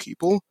life and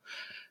people.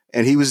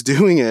 And he was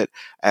doing it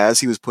as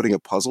he was putting a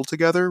puzzle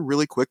together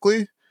really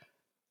quickly.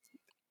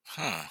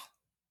 Huh.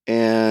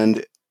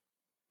 And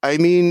I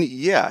mean,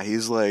 yeah,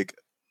 he's like,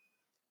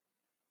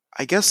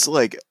 I guess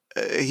like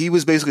he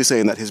was basically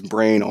saying that his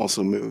brain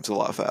also moves a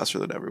lot faster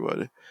than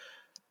everybody,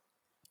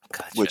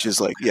 Gotcha. which is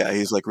like, yeah,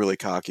 he's like really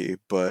cocky,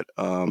 but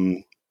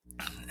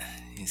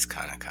he's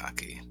kind of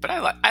cocky, but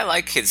I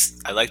liked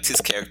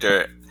his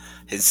character,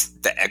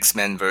 the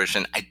X-Men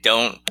version. I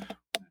don't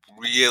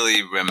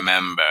really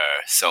remember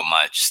so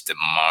much the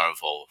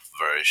Marvel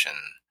version.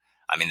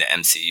 I mean, the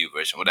MCU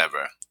version,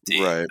 whatever,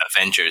 the right,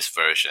 Avengers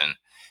version.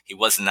 He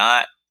was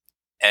not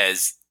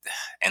as,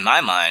 in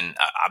my mind,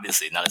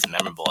 obviously not as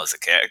memorable as a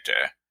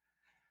character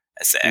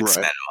as the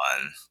X-Men right,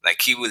 one.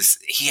 Like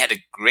he had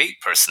a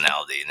great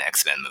personality in the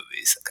X-Men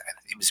movies. Like,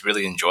 he was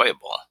really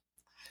enjoyable.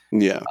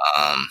 yeah.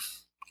 Um,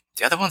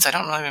 the other ones I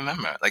don't really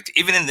remember. Like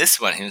even in this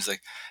one, he was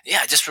like, "Yeah,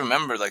 I just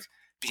remember like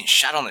being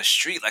shot on the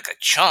street like a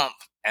chump,"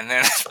 and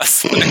then I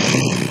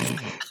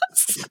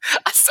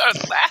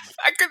started laughing.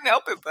 I couldn't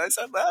help it, but I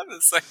started laughing.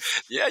 It's like,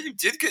 "Yeah, you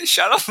did get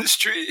shot on the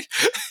street."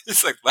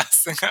 It's like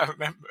last thing I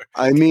remember.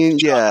 I mean,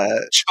 Chump, yeah,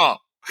 chump.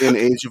 in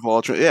Age of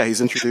Ultron, yeah,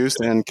 he's introduced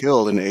and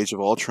killed in Age of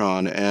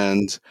Ultron,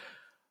 and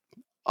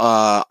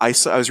I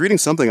was reading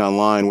something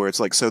online where it's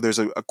like, so there's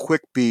a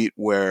quick beat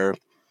where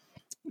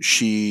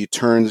she's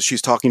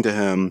talking to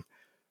him,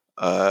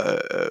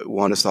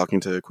 Wanda's talking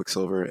to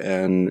Quicksilver,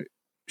 and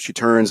she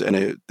turns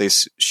and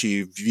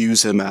she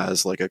views him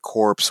as like a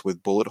corpse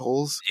with bullet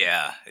holes,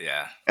 Yeah,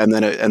 yeah. and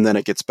then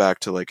it gets back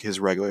to like his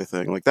regular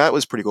thing. Like that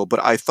was pretty cool.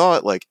 But I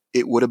thought like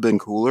it would have been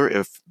cooler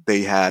if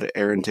they had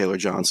Aaron Taylor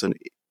Johnson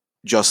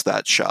just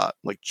that shot,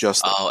 like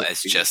just that Oh, quick it's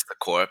scene. just the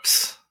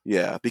corpse.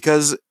 Yeah,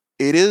 because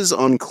it is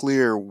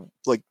unclear.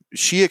 Like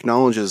she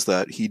acknowledges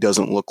that he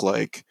doesn't look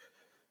like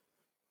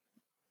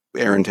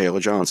Aaron Taylor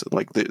Johnson.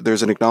 Like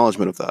there's an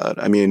acknowledgement of that.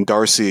 I mean,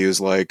 Darcy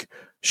is like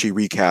she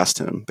recast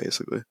him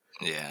basically.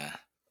 Yeah.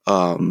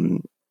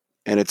 Um,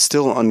 and it's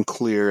still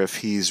unclear if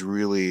he's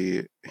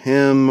really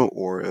him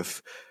or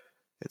if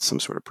it's some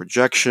sort of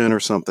projection or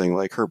something.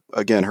 Like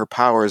her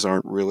powers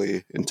aren't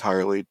really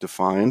entirely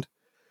defined.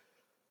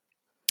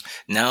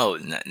 No,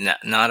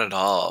 not at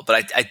all.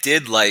 But I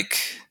did like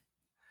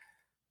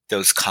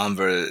those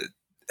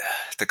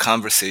the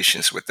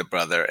conversations with the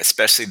brother,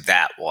 especially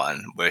that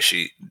one where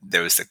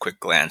there was the quick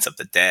glance of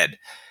the dead,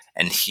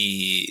 and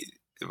they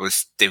were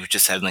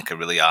just having like a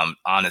really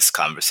honest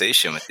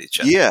conversation with each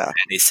other. Yeah, And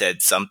he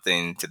said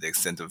something to the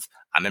extent of,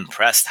 "I'm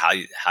impressed how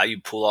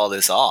you pull all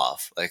this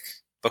off. Like,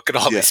 look at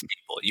all yeah, these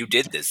people. You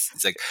did this."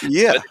 It's like,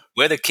 yeah,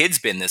 where the kids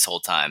been this whole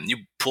time? You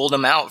pulled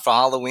them out for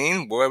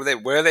Halloween.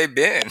 Where they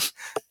been?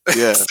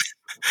 yeah,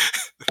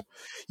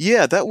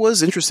 yeah. That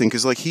was interesting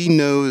because like he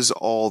knows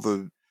all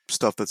the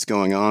stuff that's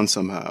going on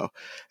somehow.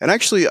 And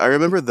actually, I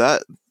remember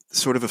that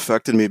sort of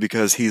affected me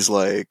because he's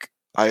like,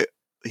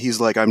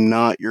 I'm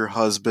not your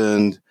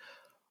husband.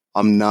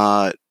 I'm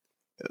not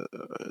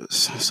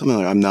something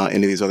like I'm not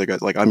any of these other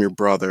guys. Like I'm your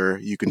brother.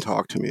 You can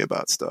talk to me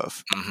about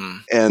stuff. Hmm.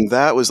 And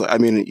that was like, I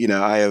mean,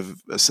 I have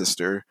a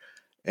sister,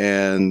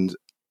 and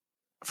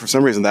for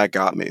some reason that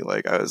got me.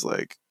 Like I was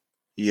like,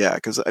 yeah,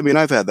 because I mean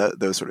I've had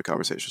those sort of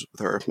conversations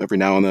with her every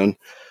now and then.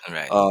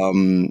 Right.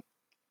 Um,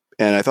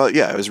 and I thought,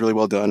 yeah, it was really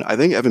well done. I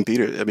think Evan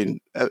Peters, I mean,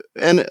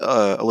 and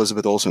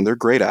Elizabeth Olsen, they're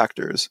great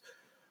actors.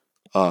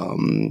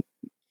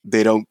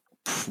 They don't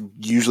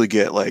usually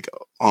get like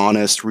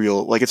honest,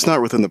 real, like it's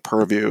not within the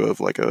purview of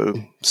like a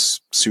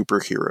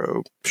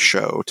superhero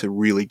show to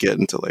really get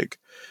into like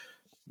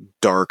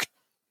dark,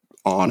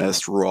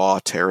 honest, raw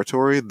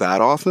territory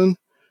that often.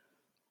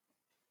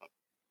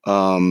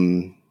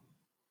 Um,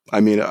 I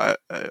mean, I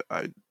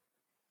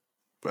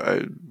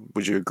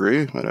would you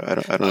agree? I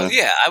don't Oh know.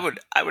 yeah,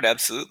 I would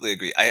absolutely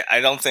agree. I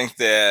don't think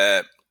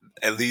that,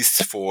 at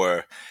least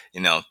for,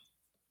 you know,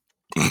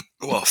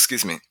 well,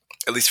 excuse me,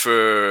 at least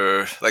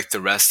for like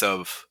the rest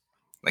of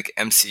like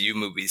MCU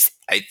movies,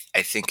 I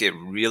think it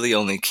really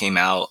only came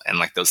out in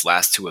like those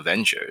last two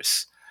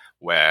Avengers,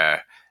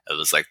 where it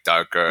was like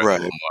darker, a little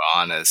Right, more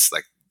honest.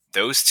 Like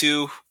those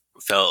two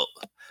felt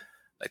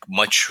like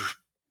much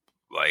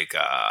like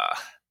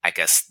I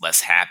guess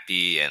less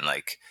happy and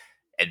like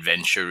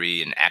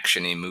adventure-y and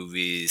action-y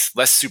movies,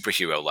 less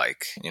superhero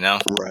like, you know?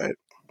 right.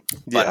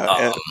 But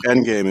Yeah,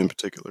 Endgame in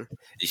particular.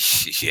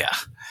 yeah.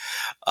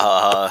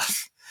 Uh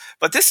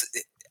but this,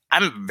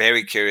 I'm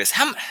very curious.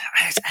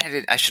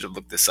 I should have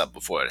looked this up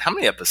before. How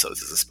many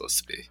episodes is this supposed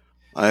to be?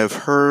 I have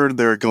heard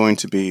there are going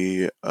to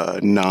be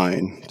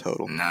 9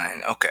 total.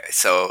 9. Okay.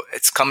 So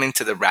it's coming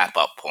to the wrap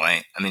up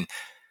point. I mean,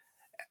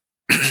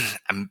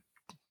 I'm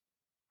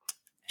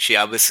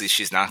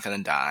she's not going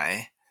to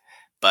die,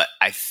 but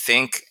I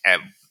think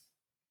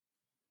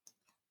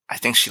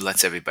she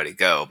lets everybody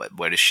go, but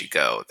where does she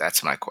go?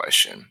 That's my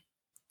question.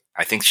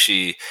 I think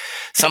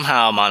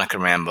somehow Monica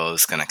Rambeau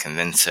is going to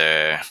convince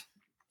her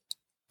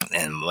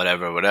and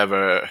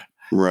whatever,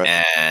 Right.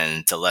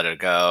 and to let her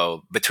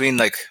go. Between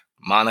like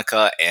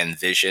Monica and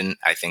Vision,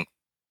 I think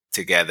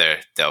together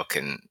they'll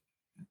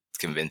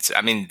convince her.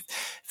 I mean,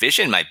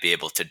 Vision might be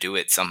able to do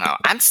it somehow.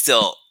 I'm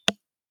still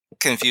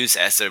confused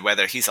as to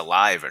whether he's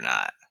alive or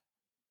not.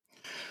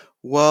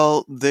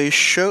 Well, they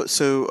show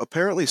so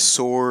apparently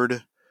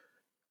Sword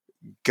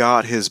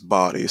got his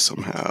body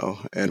somehow,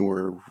 and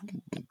we're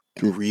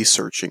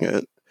researching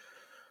it.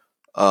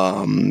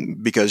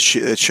 Because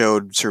it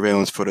showed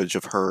surveillance footage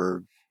of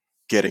her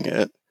getting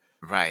it.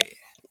 Right.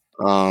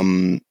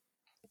 Um,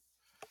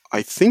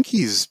 I think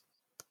he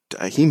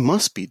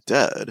must be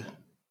dead.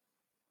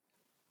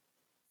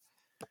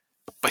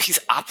 But he's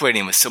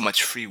operating with so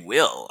much free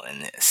will in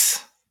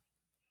this.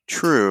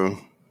 True.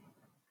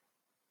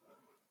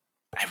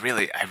 I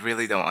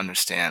really don't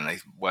understand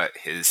like what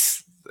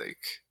his like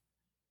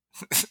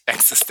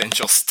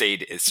existential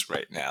state is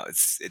right now.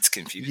 It's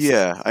confusing.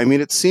 Yeah, I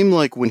mean, it seemed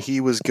like when he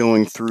was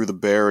going through the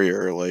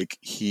barrier, like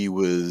he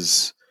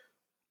was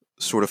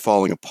sort of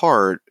falling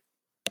apart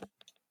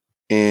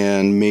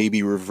and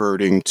maybe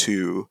reverting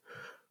to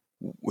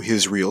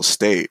his real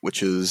state,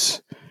 which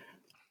is,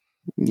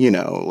 like you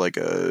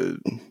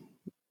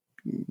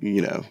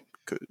know,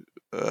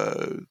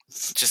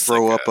 Just like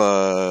throw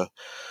up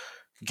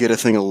get a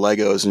thing of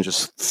Legos and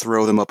just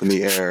throw them up in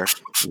the air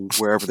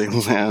wherever they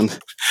land.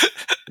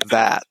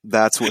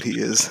 That's what he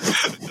is.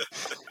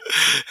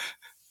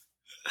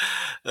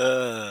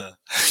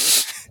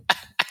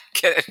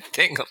 get a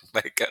thing of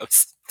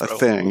Legos. A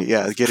thing,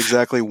 yeah. Get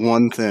exactly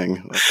one thing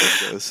of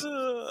Legos.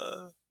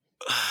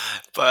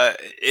 But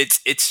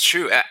it's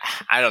true.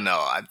 I don't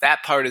know.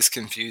 That part is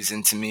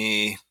confusing to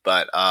me,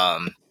 but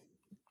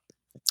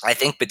I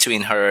think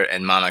between her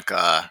and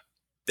Monica,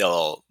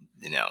 they'll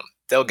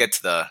they'll get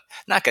to the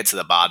not get to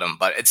the bottom,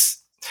 but it's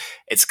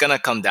gonna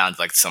come down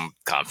to like some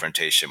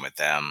confrontation with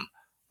them.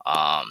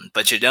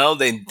 But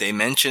they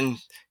mentioned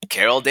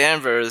Carol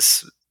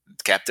Danvers,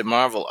 Captain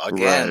Marvel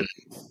again Right.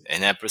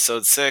 in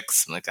episode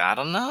 6. I'm like, I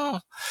don't know.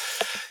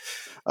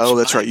 Oh,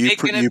 that's right. She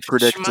might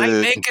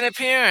make an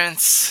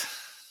appearance.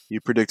 You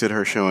predicted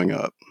her showing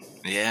up.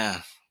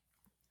 Yeah.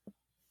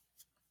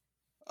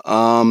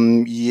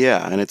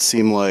 Yeah, and it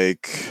seemed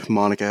like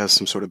Monica has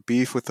some sort of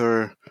beef with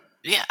her.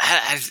 Yeah,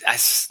 I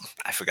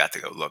forgot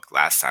to go look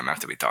last time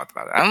after we talked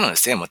about it. I don't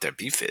understand what their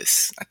beef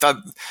is. I thought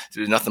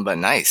there was nothing but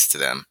nice to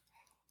them.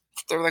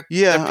 They're like their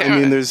Yeah, I mean,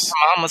 parent. there's Her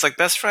mom was like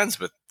best friends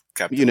with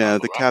Captain Marvel.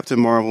 the Captain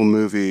Marvel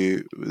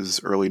movie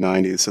was early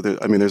 '90s, so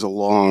there's a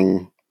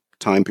long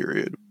time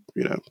period,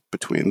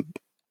 between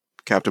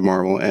Captain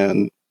Marvel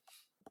and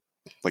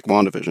like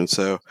WandaVision.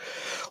 So a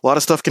lot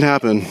of stuff can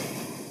happen. Okay,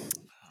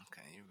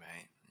 you're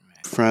right.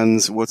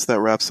 Friends, what's that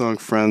rap song?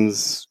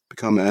 Friends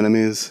become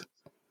enemies.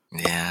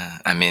 Yeah,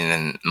 I mean,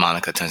 and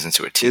Monica turns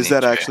into a teenager. Is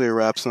that actually a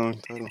rap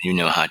song title? You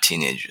know how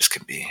teenagers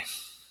can be.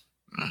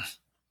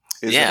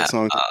 Is that a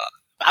song?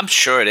 I'm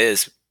sure it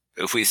is.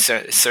 If we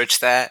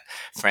search that,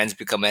 friends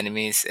become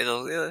enemies,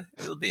 it'll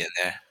be in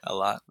there a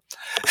lot.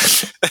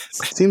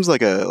 Seems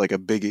like a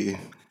Biggie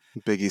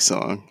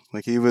song.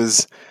 Like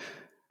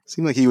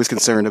seemed like he was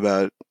concerned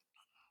about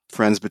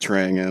friends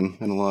betraying him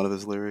in a lot of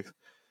his lyrics.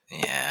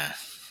 Yeah,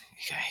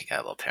 he got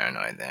a little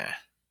paranoid there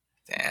at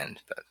the end,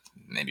 but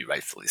maybe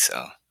rightfully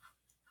so.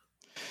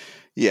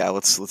 Yeah,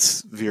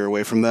 let's veer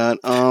away from that.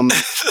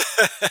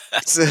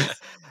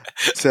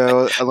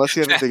 So unless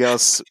you have anything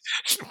else,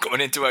 going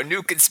into our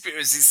new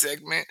conspiracy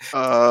segment.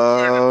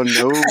 No,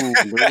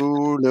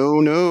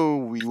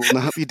 we will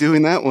not be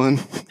doing that one.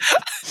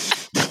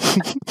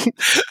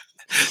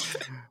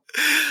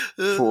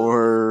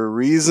 For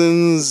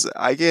reasons,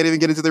 I can't even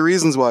get into the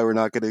reasons why we're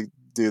not going to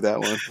do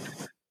that one.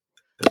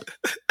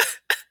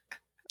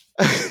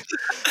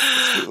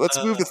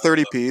 Let's move to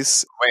 30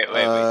 piece. Wait. Do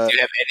you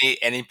have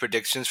any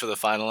predictions for the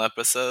final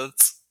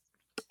episodes?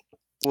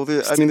 Well,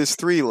 there's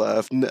 3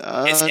 left.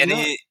 Is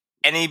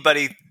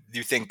anybody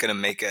you think gonna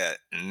make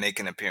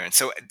an appearance?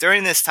 So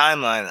during this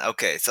timeline,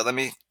 okay. So let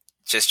me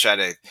just try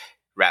to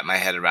wrap my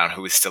head around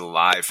who is still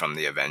alive from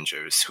the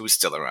Avengers. Who's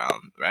still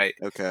around, right?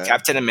 Okay.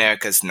 Captain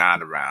America's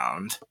not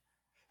around.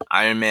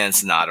 Iron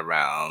Man's not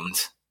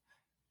around.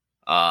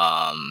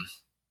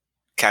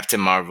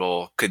 Captain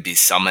Marvel could be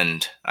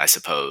summoned, I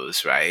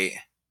suppose, right?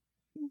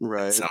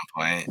 Right. At some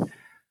point.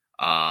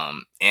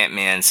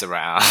 Ant-Man's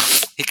around.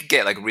 He could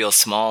get like real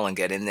small and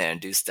get in there and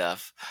do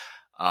stuff.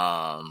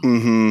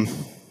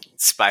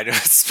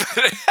 Spider-Man's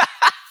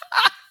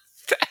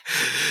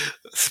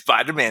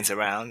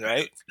around,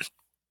 right?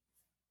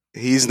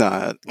 He's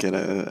not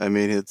gonna. I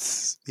mean,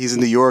 he's a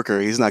New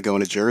Yorker. He's not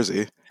going to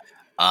Jersey.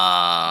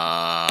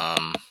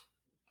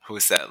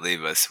 Who's that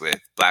leave us with?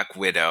 Black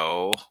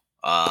Widow.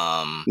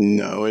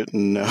 No, it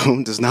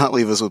does not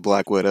leave us with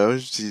Black Widow.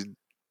 She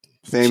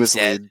famously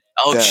dead.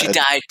 She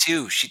died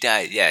too. She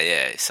died.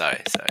 Yeah.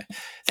 Sorry.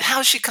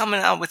 How's she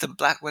coming out with a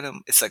Black Widow?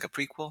 It's like a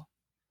prequel.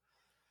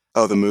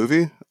 Oh, the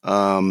movie?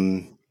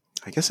 I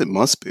guess it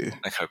must be.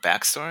 Like her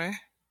backstory?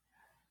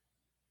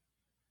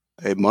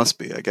 It must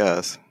be, I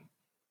guess.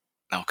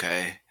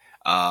 Okay.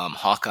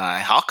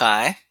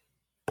 Hawkeye.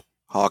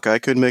 Hawkeye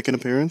could make an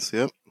appearance,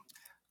 yep.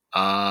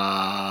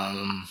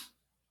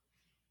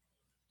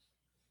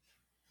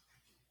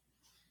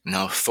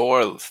 No,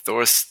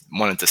 Thor's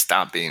wanted to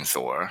stop being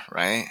Thor,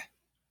 right?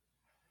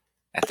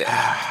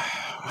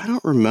 I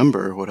don't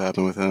remember what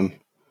happened with him.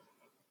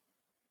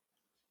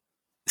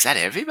 Is that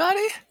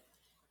everybody?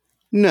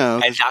 No.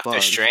 And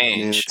Doctor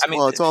Strange.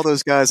 It's all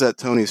those guys at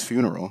Tony's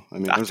funeral. I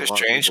mean, Doctor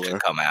Strange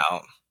could come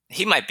out.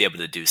 He might be able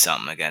to do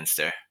something against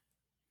her.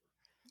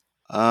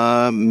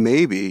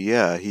 Maybe,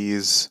 yeah. He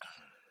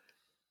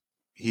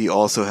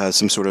also has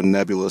some sort of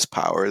nebulous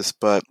powers,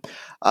 but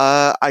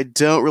I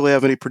don't really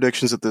have any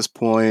predictions at this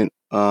point.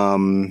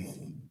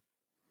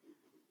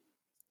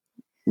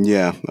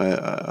 Yeah,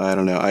 I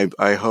don't know.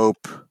 I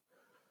hope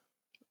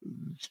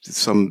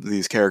some of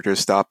these characters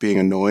stop being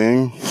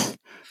annoying.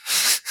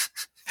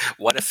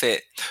 What if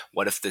the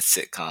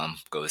sitcom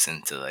goes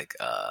into like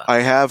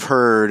I have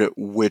heard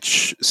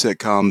which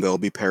sitcom they'll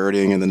be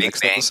parodying in the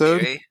next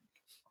episode. Theory?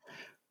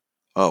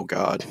 Oh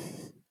God.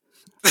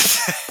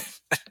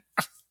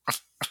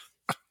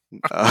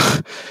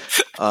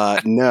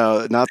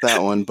 No, not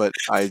that one, but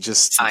I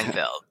just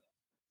Seinfeld.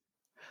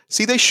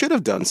 See, they should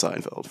have done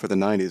Seinfeld for the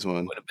 90s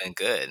one. Would have been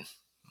good.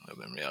 Would have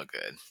been real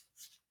good.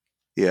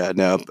 Yeah,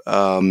 no.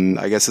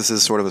 I guess this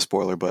is sort of a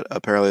spoiler, but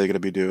apparently they're going to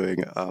be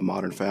doing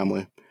Modern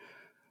Family.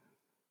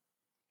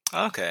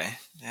 Okay,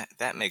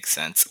 that makes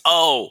sense.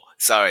 Oh,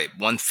 sorry.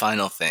 One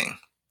final thing.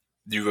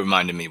 You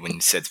reminded me when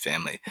you said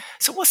family.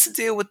 So what's the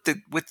deal with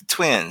the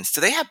twins?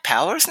 Do they have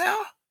powers now?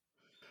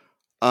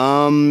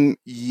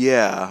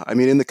 Yeah. I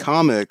mean, in the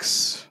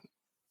comics,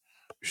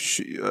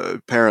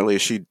 apparently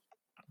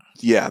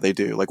yeah, they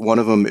do. Like one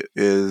of them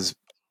is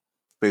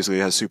basically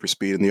has super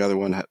speed, and the other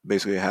one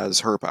basically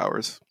has her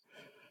powers.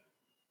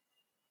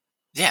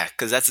 Yeah,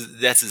 because that's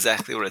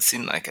exactly what it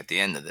seemed like at the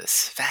end of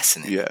this.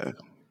 Fascinating. Yeah,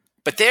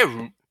 But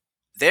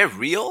they're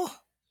real.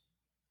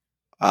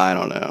 I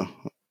don't know.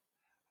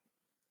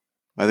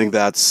 I think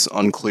that's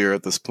unclear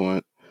at this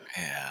point.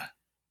 Yeah.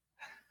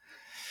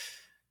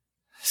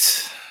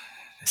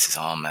 This is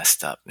all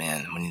messed up,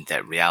 man. We need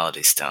that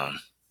reality stone.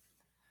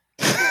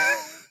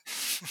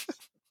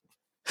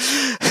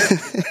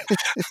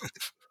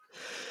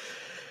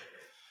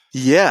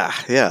 Yeah,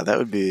 yeah, that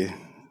would be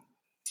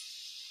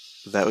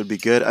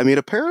good. I mean,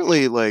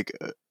 apparently, like,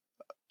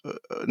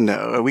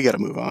 no, we got to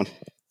move on.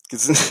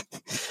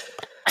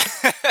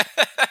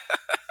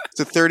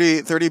 So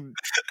 30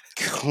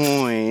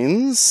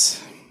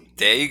 coins.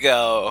 There you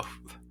go.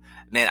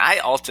 Man, I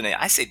alternate.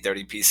 I say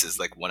 30 pieces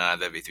like 1 out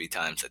of every 3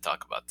 times I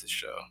talk about this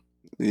show.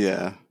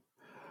 Yeah.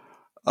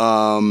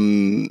 Are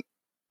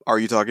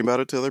you talking about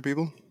it to other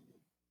people?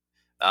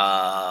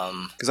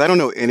 Because I don't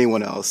know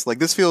anyone else. Like,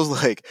 this feels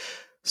like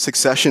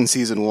Succession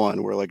season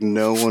 1, where like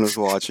no one was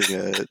watching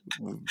it.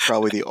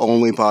 Probably the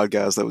only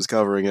podcast that was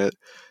covering it.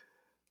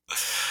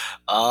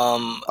 I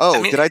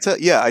mean, did I tell?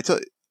 Yeah, I told.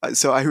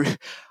 So I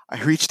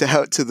reached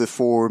out to the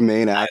 4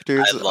 main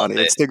actors I love on it.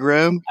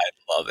 Instagram.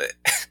 I love it.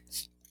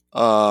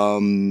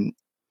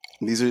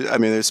 These are, I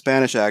mean, they're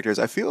Spanish actors.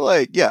 I feel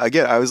like, yeah,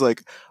 again, I was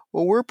like,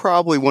 well, we're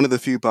probably one of the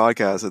few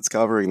podcasts that's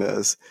covering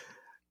this.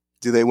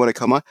 Do they want to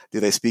come on? Do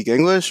they speak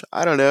English?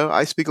 I don't know.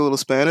 I speak a little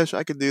Spanish.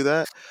 I could do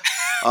that.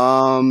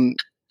 Um,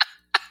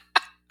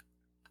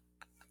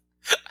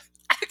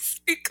 I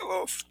speak a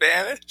little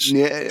Spanish.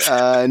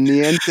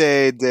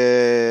 Niente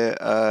de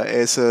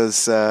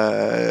esos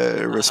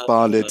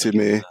responded to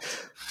me.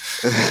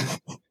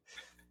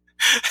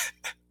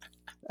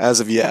 As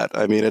of yet.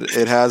 I mean,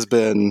 it has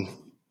been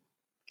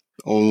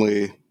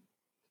only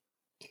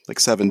like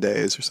 7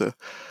 days or so.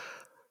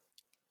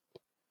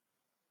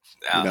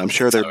 You know, I'm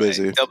sure It's they're all right.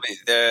 busy. They'll be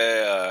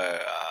there.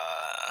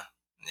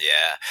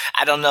 Yeah,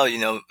 I don't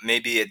know.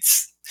 Maybe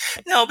it's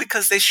no,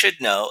 because they should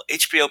know.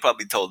 HBO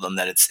probably told them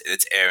that it's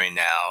airing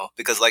now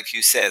because, like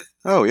you said,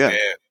 Oh yeah,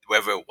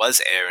 wherever it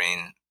was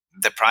airing,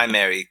 the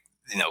primary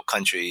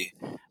country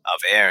of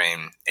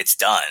airing, it's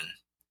done.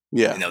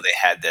 yeah. They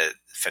had the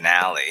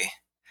finale.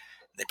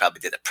 They probably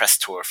did a press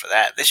tour for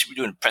that. They should be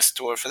doing a press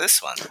tour for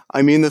this one.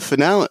 I mean, the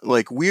finale,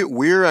 like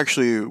we're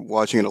actually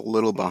watching it a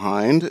little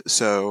behind.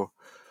 So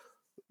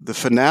the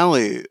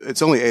finale,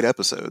 it's only 8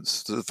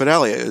 episodes. The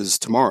finale is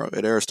tomorrow.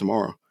 It airs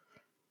tomorrow.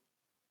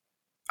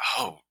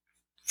 Oh,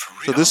 for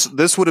So real?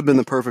 this would have been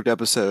the perfect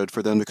episode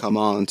for them to come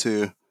on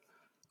too.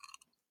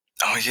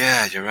 Oh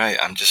yeah, you're right.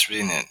 I'm just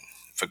reading it.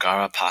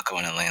 Vergara, Paco,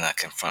 and Elena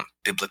confront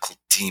biblical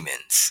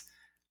demons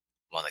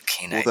while the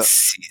Well, Canaanites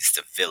seize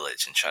the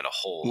village and try to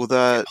well get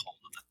that hold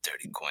of the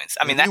 30 coins.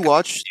 I mean, have you that could be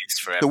watched? used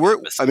for So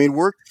every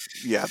episode.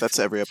 yeah, that's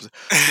every episode.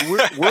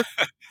 So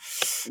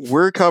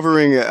we're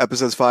covering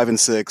episodes 5 and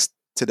 6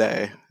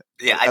 today.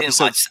 Yeah, I didn't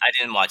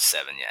watch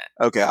 7 yet.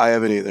 Okay, I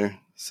haven't either. Yeah.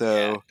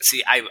 So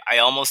See, I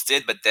almost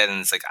did, but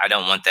then it's like I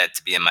don't want that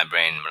to be in my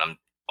brain when I'm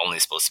only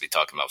supposed to be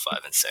talking about 5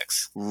 and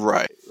 6.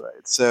 right.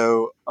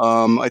 So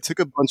I took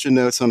a bunch of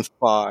notes on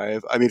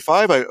 5. I mean,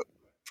 5 I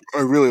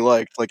really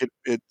liked. Like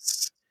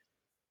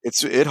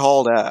it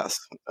hauled ass.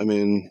 I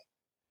mean,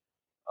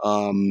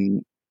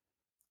 um,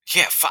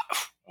 Yeah,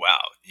 wow.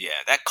 Yeah,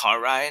 that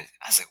car ride.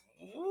 I was like,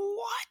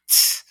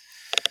 what?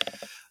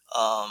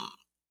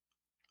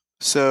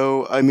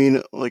 so I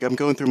mean, like I'm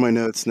going through my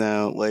notes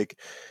now. Like,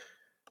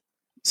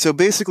 so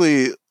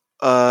basically,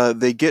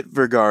 they get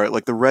Vergara,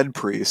 like the Red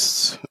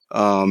Priests,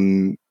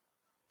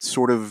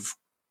 sort of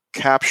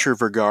capture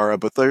Vergara,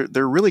 but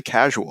they're really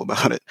casual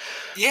about it.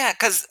 Yeah,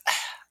 because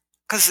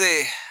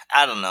they,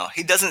 I don't know.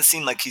 He doesn't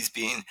seem like he's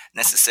being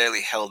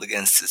necessarily held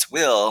against his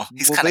will.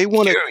 He's Well, kind of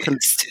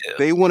curious too.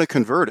 they want to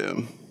convert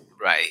him,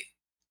 Right.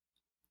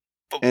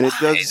 But and why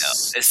it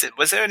does. though?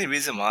 Was there any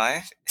reason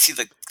why? Is he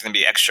like going to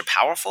be extra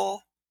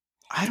powerful?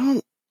 I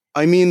don't.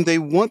 I mean, they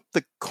want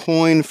the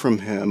coin from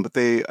him, but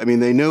I mean,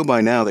 they know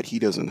by now that he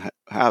doesn't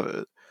have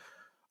it.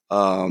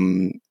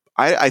 Um,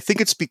 I think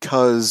it's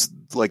because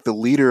like the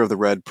leader of the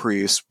Red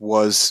Priest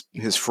was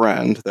his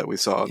friend that we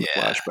saw in the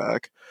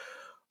flashback.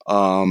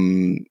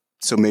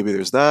 So maybe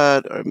there's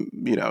that.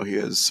 You know, he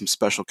has some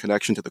special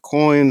connection to the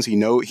coins. He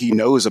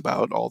knows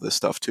about all this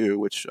stuff too,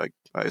 which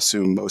I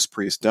assume most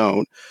priests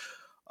don't.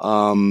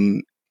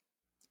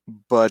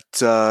 But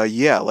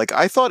yeah, like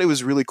I thought it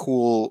was really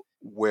cool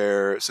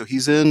where so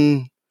he's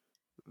in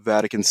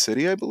Vatican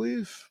City, I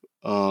believe.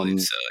 I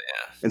believe so,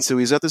 yeah. And so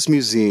he's at this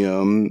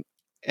museum,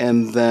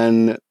 and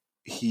then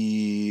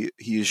he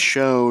is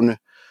shown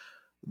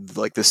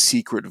like the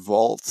secret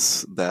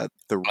vaults that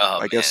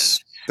I guess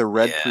the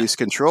Red Priests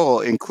control,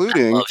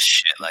 including I love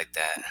shit like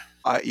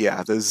that.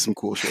 Yeah, this is some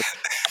cool shit,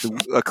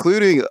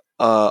 including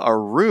a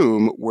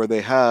room where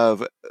they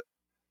have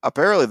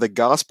apparently the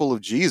Gospel of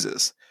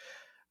Jesus.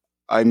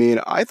 I mean,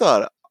 I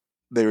thought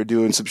they were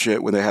doing some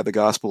shit when they had the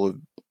Gospel of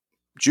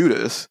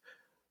Judas,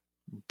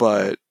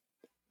 but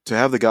to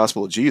have the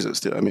gospel of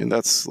Jesus, I mean,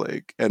 that's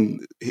like,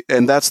 and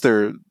that's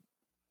their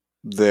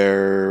I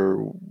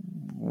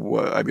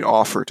mean,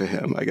 offer to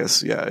him, I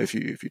guess. Yeah, if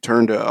you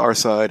turn to our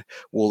side,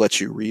 we'll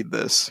let you read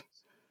this.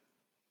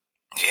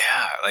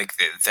 Yeah, like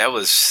it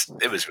was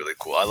really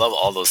cool. I love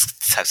all those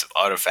types of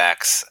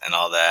artifacts and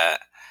all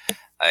that.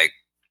 Like,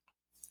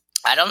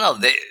 I don't know,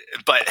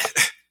 but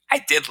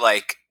I did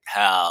like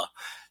how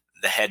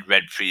the head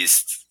red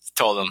priest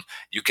told him,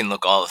 you can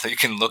look at all of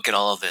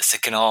this.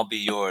 It can all be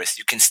yours.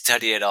 You can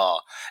study it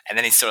all. And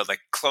then he sort of like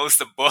closed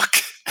the book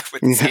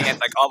with his Yeah. hand,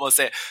 like almost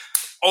said,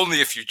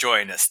 only if you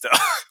join us, though.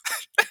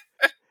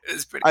 It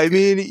was pretty I good.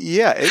 mean,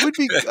 yeah, it would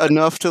be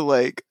enough to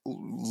like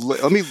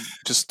let me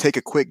just take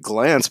a quick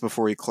glance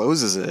before he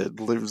closes it.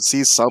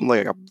 See something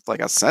like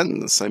a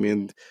sentence.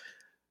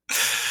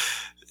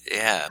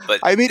 Yeah, but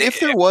I mean, if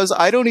there was,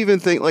 I don't even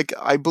think like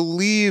I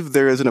believe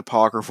there is an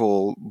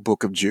apocryphal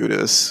Book of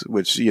Judas,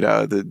 which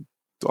the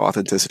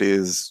authenticity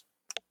is,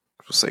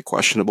 we'll say,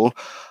 questionable.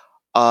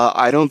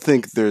 I don't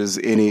think there's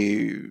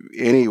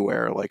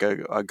anywhere like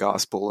a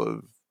Gospel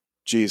of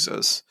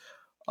Jesus.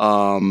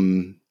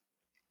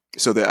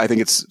 So that I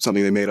think it's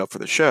something they made up for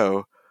the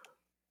show.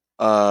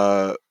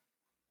 But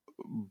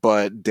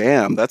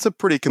damn, that's a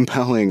pretty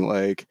compelling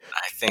like.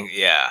 I think,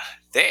 yeah,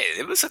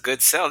 it was a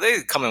good sell.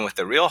 They come in with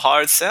a real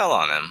hard sell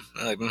on him.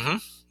 They're like,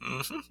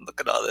 look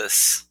at all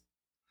this.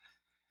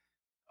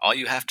 All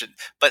you have to,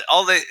 but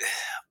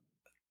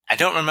I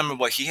don't remember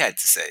what he had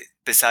to say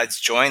besides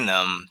join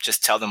them,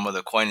 just tell them where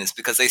the coin is,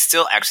 because they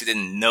still actually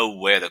didn't know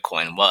where the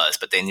coin was,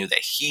 but they knew that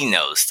he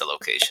knows the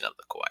location of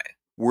the coin.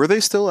 Were they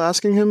still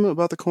asking him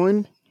about the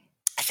coin?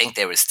 I think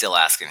they were still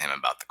asking him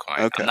about the coin.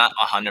 Okay. I'm not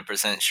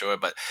 100% sure,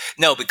 but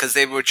no, because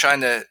they were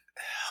trying to.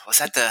 Was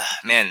that the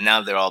man?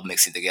 Now they're all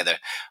mixing together.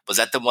 Was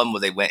that the one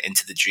where they went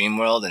into the dream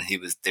world and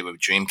they were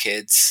dream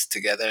kids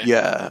together?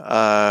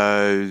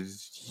 Yeah.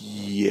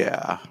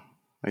 Yeah.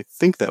 I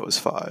think that was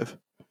 5.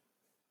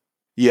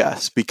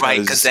 Yes, Right,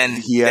 because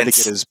because he had to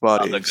get his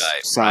buddy other guy,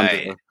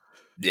 Sandra. right?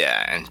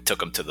 Yeah, and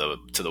took him to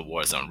the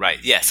war zone,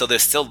 right? Yeah, so they're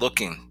still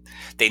looking.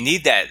 They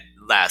need that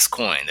last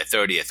coin, the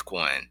 30th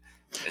coin,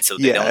 and so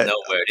they don't Yeah,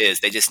 know where it is.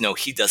 They just know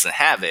he doesn't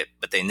have it,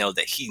 but they know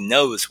that he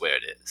knows where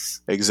it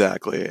is.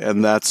 exactly,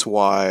 and that's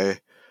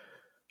why.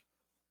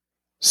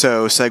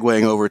 So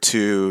segueing over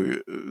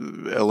to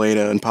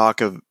Elena and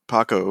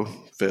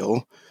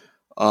Pacoville,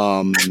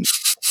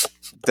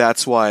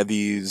 that's why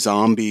the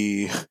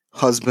zombie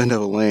husband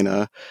of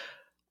Elena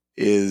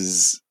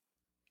is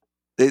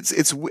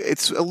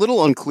it's a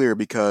little unclear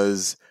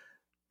because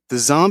the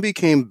zombie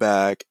came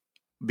back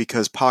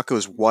because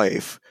Paco's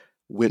wife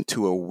went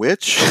to a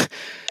witch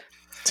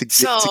to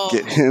So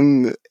get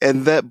him,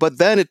 and but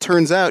then it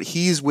turns out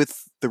he's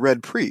with the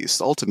Red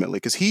Priest ultimately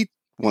because he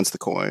wants the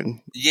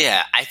coin.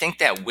 yeah, I think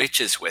that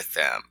witch is with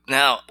them.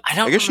 Now I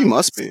guess she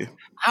must be.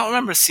 I don't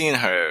remember seeing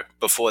her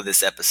before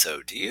this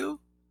episode. Do you?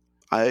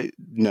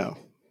 No,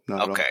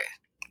 not at all. Okay.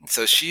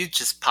 So she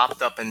just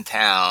popped up in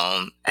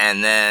town,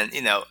 and then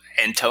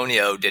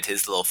Antonio did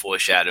his little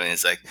foreshadowing.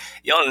 It's like,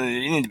 you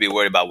need to be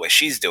worried about what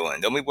she's doing.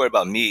 Don't be worried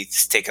about me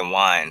just taking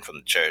wine from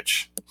the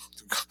church.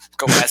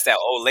 Go ask that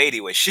old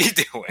lady what she's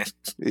doing.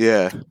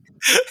 Yeah, and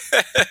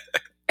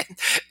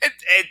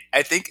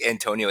I think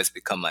Antonio has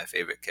become my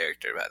favorite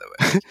character. By the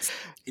way,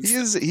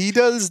 he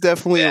does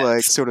definitely like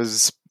best. sort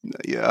of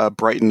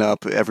brighten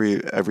up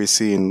every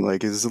scene.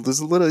 Like there's a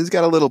little, he's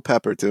got a little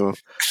pepper to him.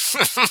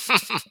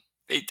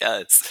 He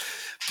does.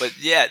 But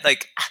yeah,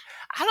 like,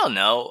 I don't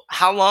know.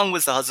 How long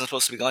was the husband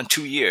supposed to be gone?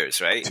 2 years,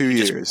 right? 2 He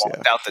just years,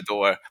 walked out the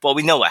door. Well,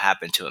 we know what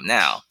happened to him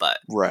now, but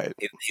right.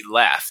 he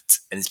left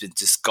and he's been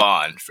just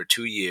gone for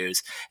 2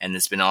 years. And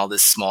there's been all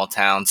this small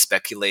town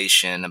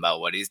speculation about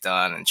what he's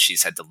done. And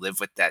she's had to live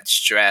with that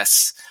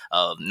stress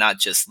of not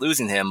just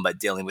losing him, but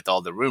dealing with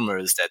all the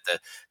rumors that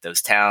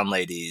those town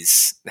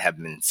ladies have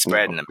been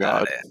spreading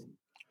about it,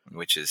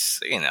 which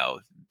is,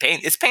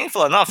 it's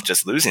painful enough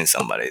just losing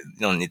somebody. You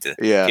don't need to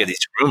hear these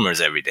rumors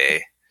every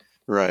day.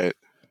 Right.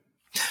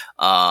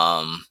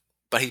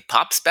 But he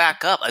pops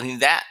back up. I mean,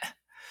 that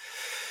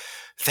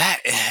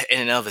in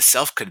and of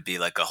itself could be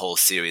like a whole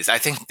series. I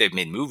think they've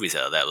made movies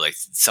out of that. Like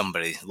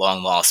somebody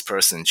long lost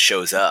person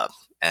shows up,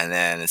 and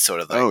then it's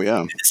sort of like,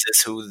 is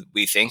this who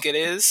we think it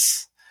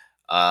is?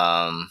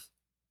 Yeah.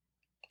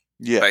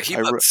 But he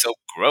looked so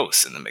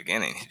gross in the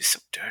beginning. He was so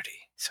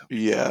dirty.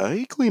 Yeah,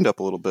 he cleaned up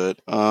a little bit.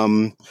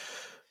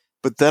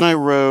 But then I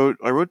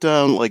wrote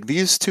down like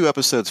these 2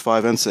 episodes,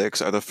 5 and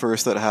 6, are the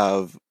first that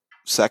have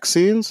sex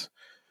scenes,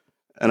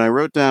 and I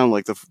wrote down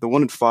like the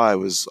one in 5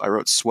 I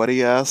wrote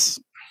sweaty ass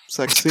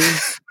sex scene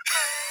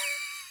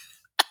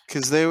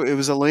because it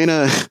was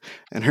Elena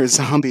and her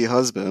zombie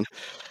husband.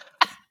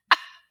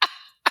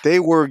 They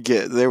were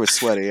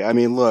sweaty. I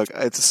mean, look,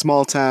 it's a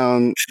small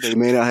town. They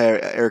may not have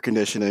air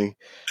conditioning.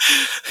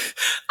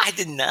 I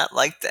did not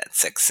like that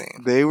sex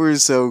scene. They were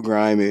so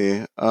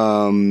grimy.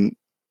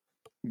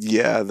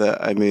 Yeah,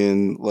 I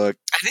mean, look.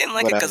 I didn't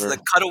like it because of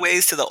the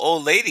cutaways to the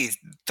old lady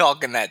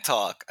talking that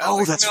talk.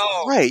 That's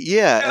right.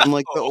 Yeah, no. And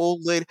like the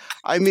old lady.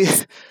 I mean,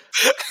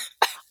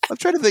 I'm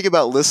trying to think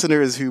about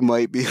listeners who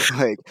might be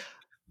like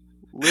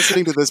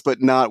listening to this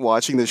but not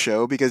watching the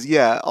show because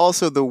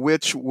also the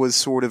witch was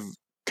sort of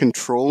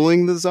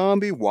controlling the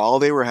zombie while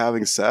they were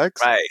having sex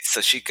Right.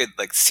 So she could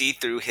like see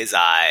through his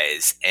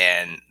eyes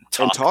and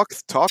and talk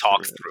talk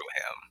talk through it. through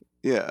him.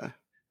 Yeah.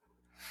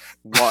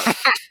 What?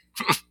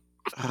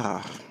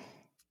 Ah.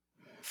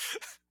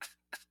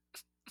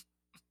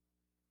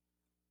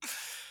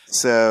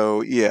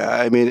 So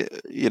I mean,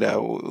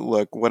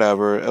 look,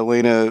 whatever.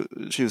 Elena,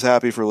 she was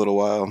happy for a little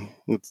while.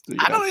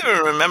 I don't even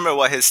remember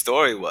what his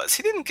story was.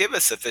 He didn't give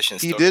a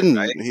sufficient He story,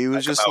 right? didn't. He was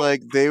Like just about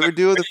like they were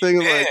doing the thing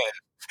of man.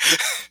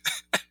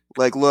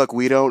 like, look,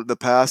 we don't. The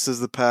past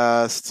is the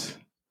past.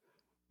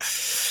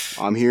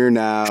 I'm here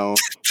now.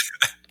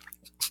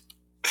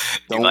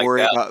 You like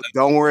that?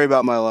 Don't worry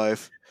about my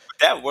life.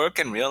 Would that work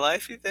in real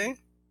life, you think?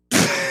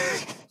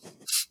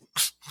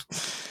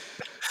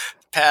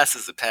 Past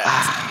is the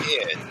past.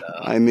 Yeah,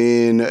 I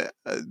mean,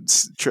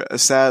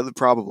 sad.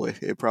 Probably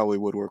it probably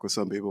would work with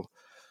some people.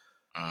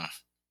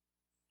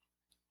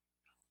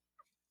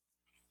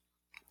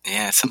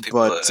 Yeah, some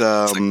people But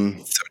are so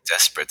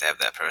desperate to have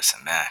that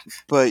person back.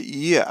 But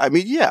I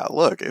mean,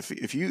 look,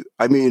 if you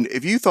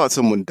thought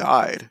someone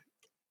died,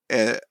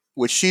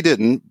 which she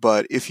didn't,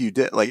 but if you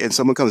did, like, and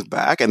someone comes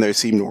back and they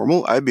seem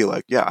normal, I'd be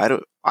like,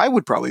 I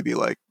would probably be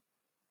like,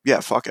 yeah,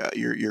 fuck it,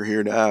 you're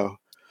here now.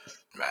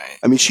 Right.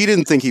 I mean, she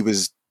didn't think he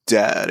was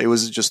dead. It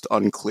was just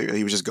unclear.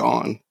 He was just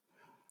gone.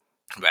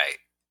 Right.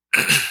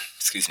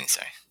 Excuse me,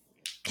 sorry.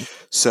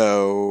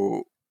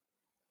 So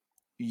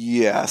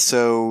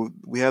so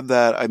we have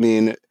that. I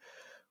mean,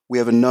 we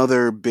have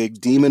another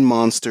big demon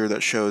monster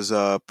that shows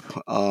up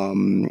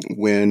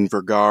when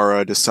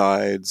Vergara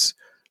decides,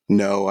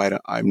 no,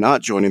 I'm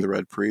not joining the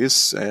Red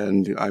Priests,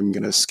 and I'm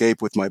going to escape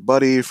with my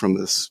buddy from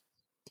this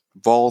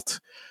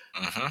vault.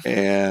 Mm-hmm.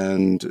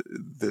 And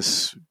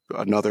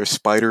another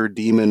spider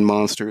demon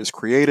monster is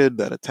created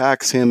that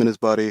attacks him and his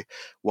buddy,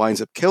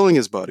 winds up killing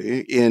his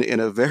buddy in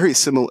a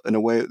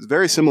way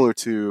very similar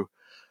to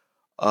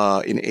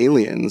in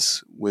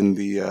Aliens when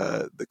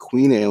the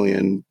queen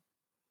alien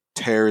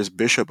tears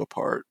Bishop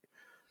apart.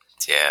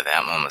 Yeah,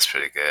 that one was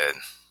pretty good.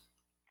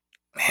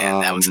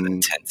 Man, that was an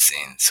intense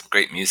scene. Some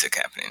great music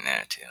happening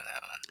there too.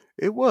 That one.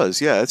 It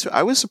was, yeah.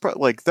 I was surprised.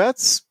 Like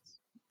that's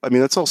all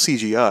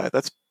CGI.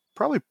 That's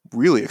probably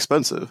really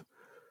expensive.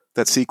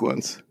 That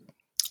sequence.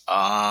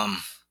 Yeah,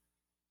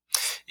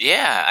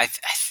 it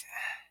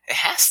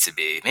has to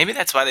be. Maybe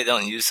that's why they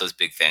don't use those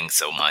big things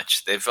so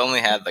much. They've only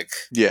had like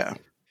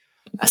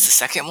that's the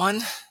second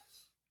one.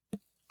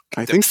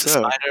 I think so. The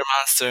spider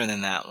monster, and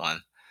then that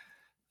one.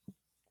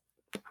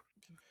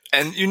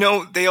 And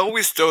they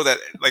always throw that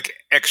like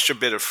extra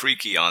bit of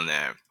freaky on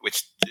there,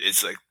 which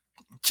is like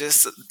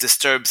just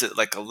disturbs it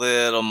like a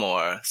little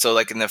more. So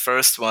like in the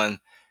first one,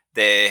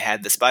 they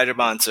had the spider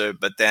monster,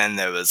 but then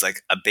there was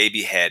like a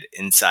baby head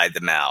inside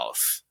the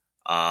mouth,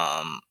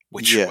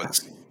 which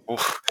was.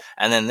 Oof.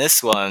 And then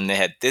this one, they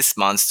had this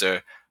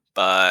monster,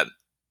 but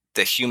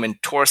the human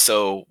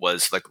torso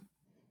was like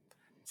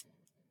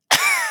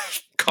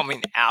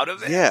coming out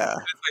of it. Yeah.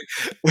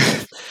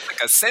 Like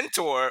a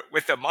centaur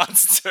with a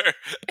monster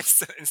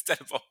instead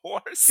of a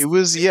horse. It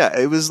was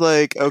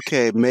like,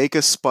 okay, make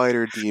a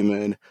spider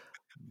demon,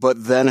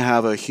 but then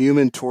have a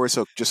human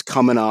torso just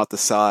coming out the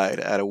side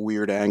at a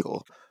weird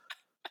angle.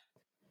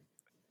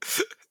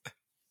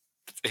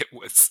 It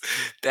was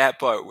that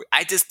part.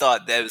 I just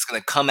thought that it was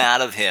going to come out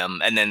of him,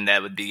 and then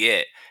that would be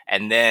it.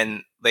 And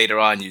then later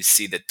on, you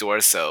see the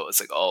torso. It's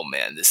like, oh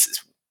man, this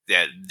is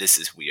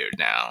weird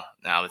now.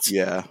 Now it's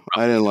I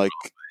didn't like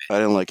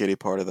any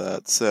part of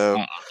that.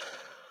 So,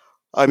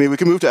 I mean, we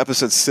can move to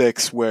episode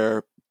 6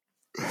 where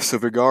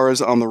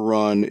Vergara's on the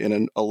run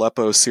in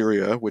Aleppo,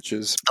 Syria, which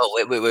is. Oh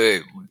wait!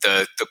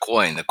 The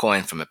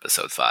coin from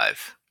episode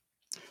 5.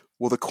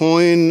 Well, the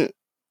coin.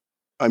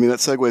 I mean, that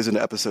segues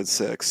into episode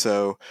 6.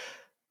 So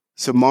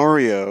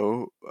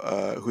Mario,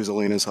 who's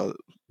Elena's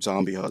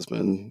zombie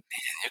husband. Man,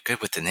 you're good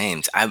with the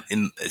names. As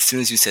soon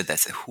as you said that, I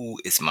said, who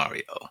is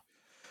Mario?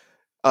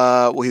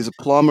 Well, he's a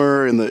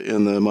plumber in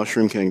the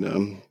Mushroom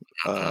Kingdom.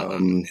 He has a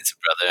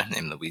brother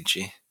named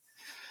Luigi.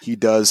 He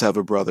does have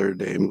a brother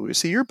named Luigi.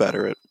 See, you're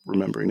better at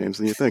remembering names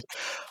than you think.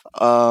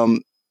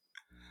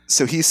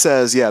 So he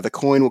says, the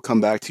coin will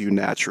come back to you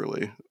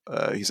naturally.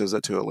 He says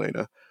that to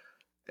Elena.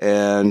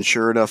 And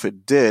sure enough,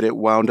 it did. It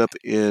wound up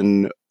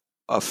in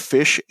a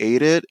fish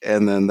ate it,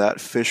 and then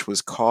that fish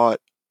was caught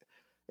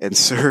and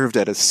served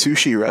at a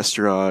sushi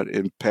restaurant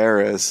in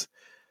Paris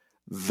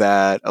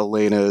that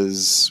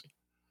Elena's,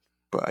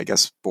 I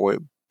guess, boy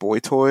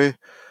toy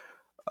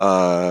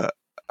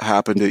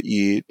happened to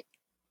eat.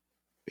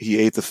 He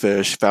ate the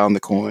fish, found the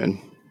coin,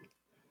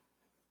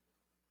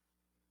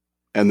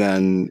 and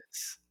then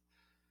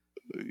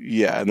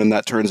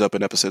that turns up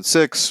in episode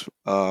 6.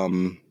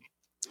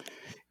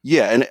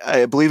 And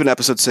I believe in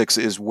episode 6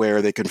 is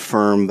where they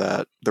confirm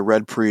that the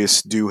Red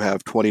Priests do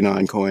have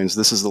 29 coins.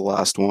 This is the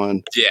last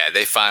one. Yeah,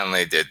 they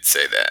finally did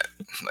say that.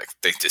 Like,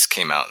 they just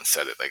came out and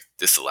said it, like,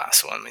 this is the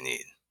last one we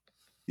need.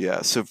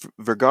 Yeah, so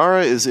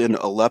Vergara is in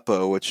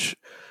Aleppo, which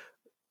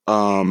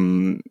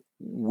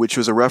which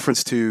was a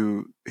reference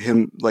to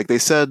him. Like they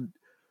said,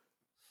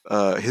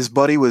 his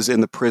buddy was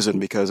in the prison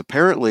because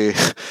apparently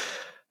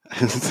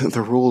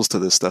the rules to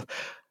this stuff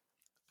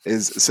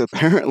is so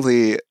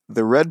apparently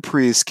the red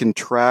priest can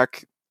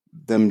track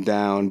them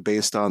down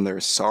based on their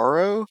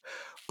sorrow,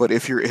 but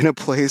if you're in a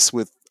place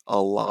with a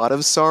lot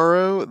of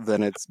sorrow,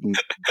 then it's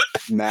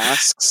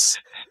masks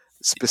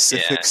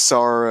specific Yeah.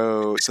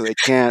 sorrow, so they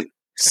can't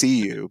see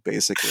you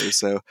basically.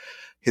 So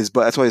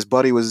that's why his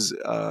buddy was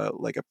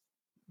like a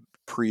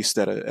priest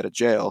at a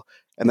jail,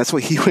 and that's why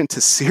he went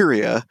to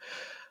Syria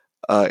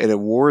in a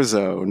war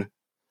zone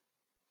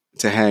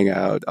to hang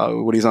out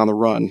when he's on the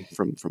run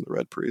from the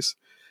red priest.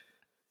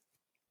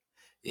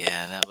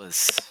 Yeah, that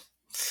was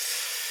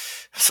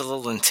it's a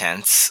little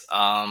intense.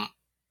 I'm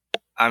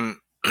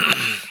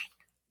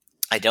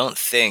I don't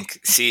think.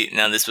 See,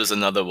 now this was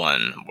another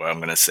one where I'm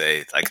gonna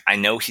say, like, I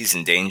know he's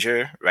in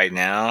danger right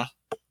now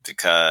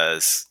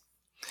because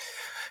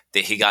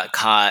he got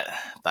caught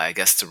by, I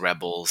guess, the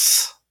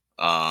rebels,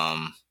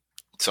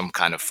 some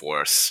kind of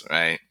force,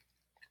 right?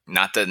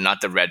 Not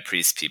the Red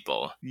Priest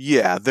people.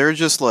 Yeah, they're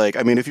just like,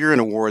 I mean, if you're in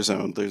a war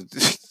zone, there's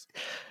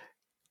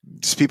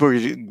just people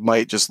who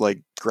might just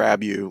like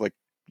grab you, like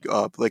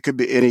up. Like could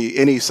be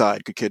any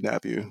side could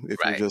kidnap you if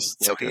you're Right.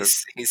 just So like a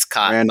he's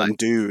caught random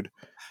dude.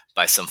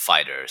 by some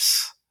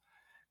fighters,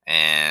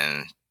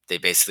 and they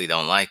basically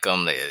don't like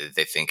him.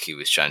 They think he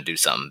was trying to do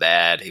something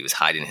bad. He was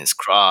hiding his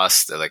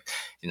cross. They're like,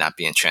 "You're not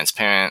being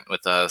transparent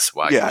with us.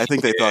 Why are Yeah, you I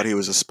think they here?" thought he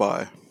was a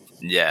spy.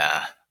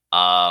 Yeah.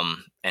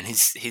 And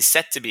he's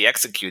set to be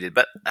executed,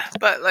 but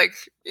like,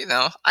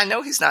 I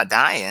know he's not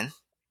dying.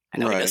 I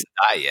know he Right. doesn't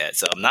die yet,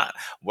 so I'm not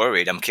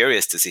worried. I'm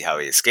curious to see how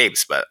he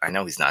escapes, but I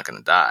know he's not going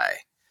to die.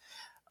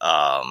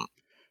 Um,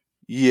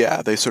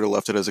 Yeah, they sort of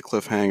left it as a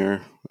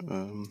cliffhanger.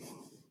 Um,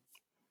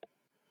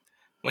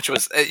 which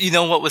was,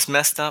 what was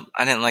messed up?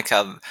 I didn't like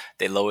how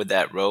they lowered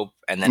that rope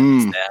and then it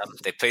was mm, them.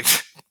 They played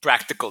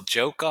practical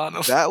joke on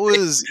him. that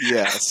was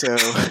yeah. So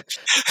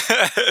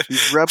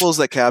these rebels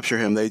that capture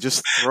him, they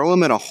just throw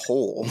him in a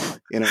hole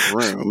in a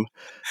room,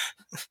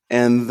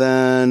 and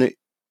then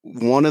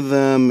one of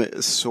them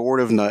is sort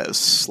of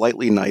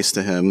slightly nice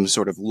to him,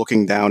 sort of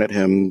looking down at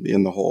him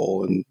in the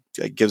hole, and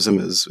gives him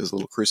his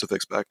little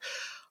crucifix back.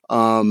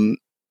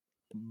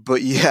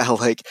 But yeah,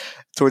 like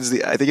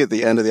I think at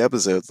the end of the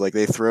episode, like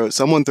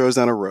someone throws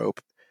down a rope.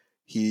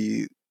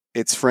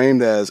 It's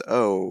framed as,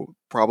 oh,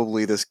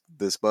 probably this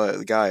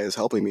guy is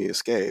helping me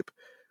escape.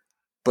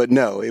 But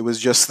no, it was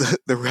just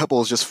the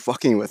rebels just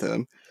fucking with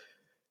him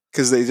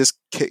because they just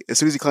as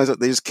soon as he climbs up,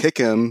 they just kick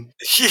him,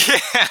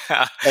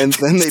 Yeah. and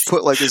then they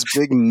put like this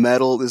big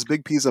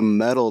piece of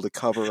metal to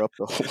cover up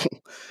the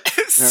hole.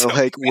 It's And they're so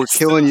like, "We're messed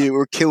killing up. you.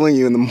 We're killing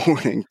you in the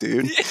morning,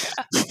 dude. Yeah.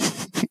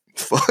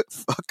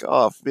 fuck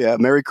off. Yeah,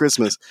 Merry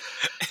Christmas."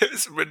 It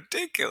was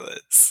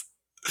ridiculous.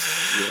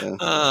 Yeah,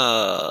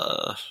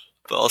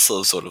 But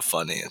also sort of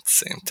funny at the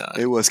same it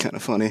time. was kind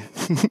of funny.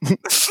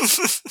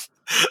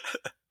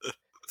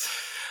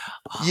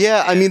 Oh,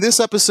 Yeah, I man. mean, this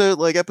episodes,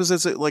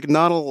 like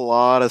not a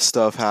lot of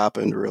stuff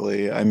happened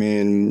really. I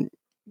mean,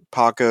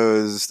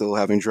 Paco's still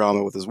having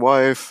drama with his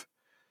wife.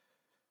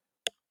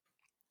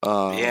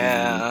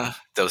 Yeah,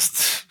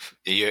 those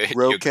your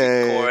Roque,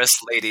 good chorus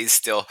ladies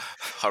still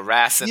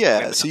harassing the yeah.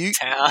 women So of the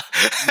town.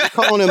 you're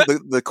calling him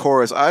the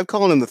chorus. I'm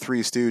calling him the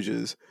Three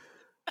Stooges.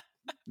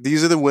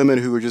 These are the women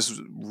who are just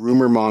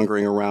rumor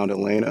mongering around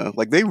Elena.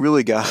 Like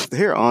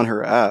they're on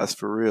her ass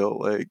for real.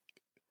 Like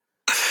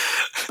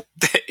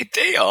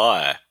They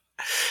are.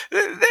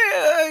 They're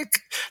like,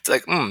 it's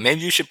like, maybe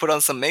you should put on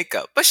some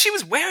makeup. But she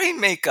was wearing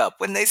makeup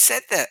when they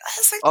said that. I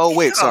was like, oh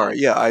wait, damn. sorry.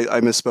 Yeah,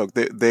 I misspoke.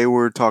 They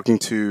were talking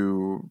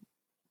to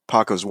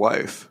Paco's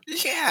wife.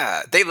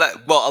 Yeah,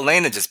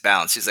 Elena just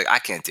bounced. She's like, I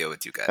can't deal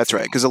with you guys That's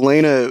right, anymore. because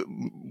Elena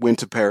went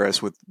to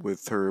Paris with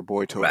her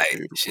boy toy Right.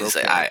 dude. She's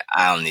Roque. like,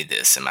 I don't need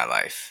this in my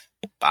life.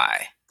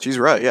 Bye. She's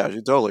right. Yeah,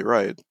 she's totally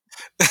right.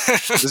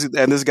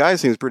 This guy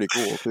seems pretty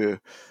cool too.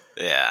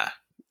 Yeah.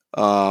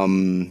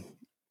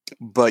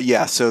 But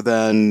yeah, so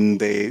then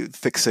they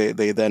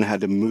then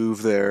had to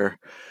move their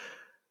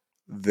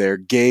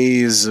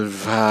gaze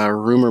of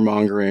rumor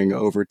mongering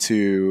over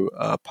to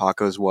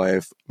Paco's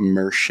wife,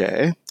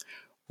 Merche,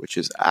 which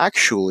is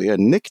actually a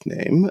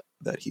nickname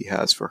that he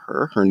has for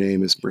her. Her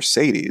name is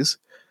Mercedes.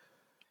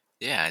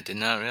 Yeah, I did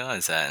not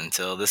realize that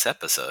until this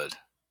episode.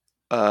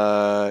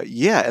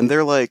 Yeah, and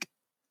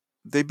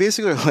they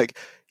basically are like,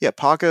 yeah,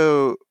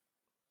 Paco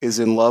is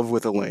in love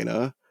with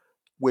Elena,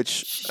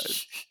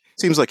 which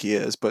seems like he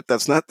is, but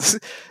that's not.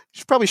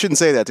 You probably shouldn't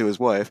say that to his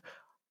wife.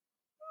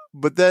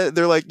 But they're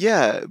like,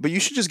 yeah, but you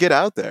should just get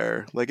out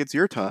there. Like, it's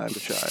your time to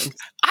shine.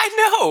 I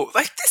know.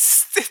 Like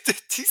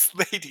these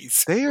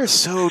ladies They are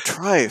so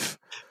trife.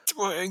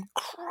 were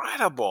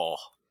incredible.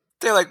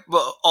 They're like,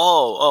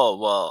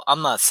 well,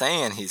 I'm not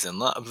saying he's in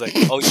love. I was like,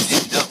 oh, you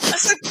didn't know? I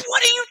was like,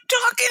 what are you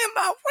talking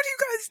about? What are you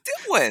guys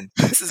doing?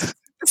 This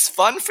is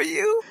fun for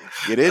you?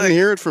 You didn't Like,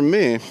 hear it from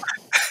me.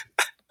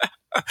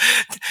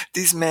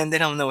 These men, they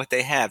don't know what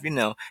they have.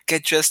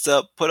 Get dressed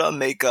up, put on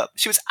makeup.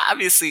 She was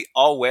obviously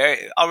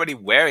already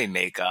wearing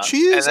makeup,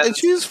 and then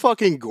She's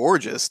fucking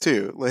gorgeous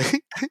too.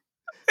 Like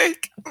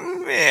like,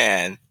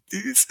 man,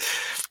 these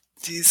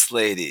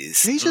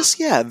ladies. they just,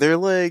 yeah, they're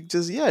like,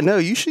 just, yeah, no,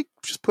 you should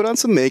just put on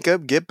some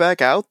makeup, get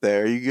back out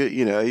there. You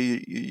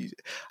get,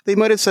 they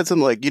might have said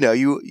something like,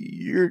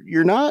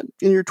 you're not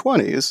in your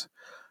 20s,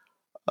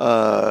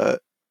 uh,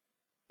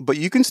 but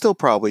you can still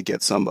probably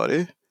get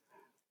somebody.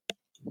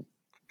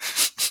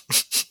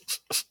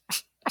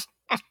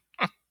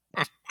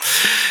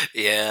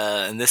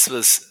 Yeah, and this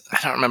was, I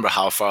don't remember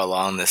how far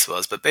along this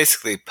was, but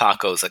basically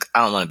Paco's like,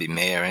 I don't want to be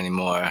mayor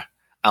anymore.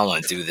 I don't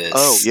want to do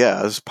Oh this.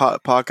 yeah,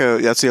 Paco.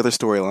 That's the other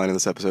storyline in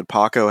this episode.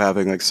 Paco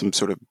having like some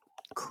sort of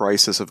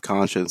crisis of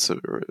conscience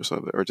or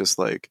something, or just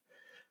like,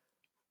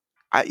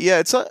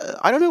 yeah,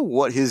 I don't know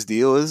what his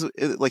deal is.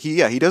 Like,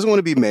 he doesn't want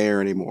to be mayor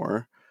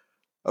anymore.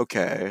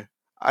 Okay,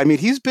 I mean,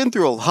 he's been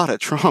through a lot of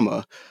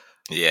trauma.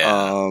 Yeah.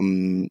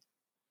 Um,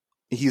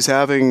 he's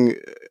having.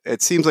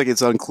 It seems like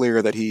it's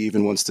unclear that he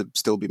even wants to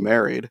still be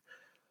married.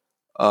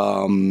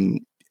 Um,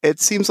 it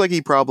seems like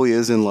he probably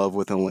is in love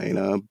with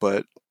Helena,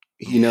 but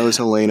he knows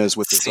Yeah. Helena's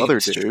with this other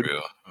Seems dude.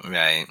 true.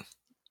 Right.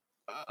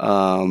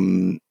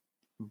 Um,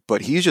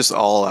 but he's just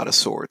all out of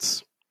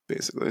sorts,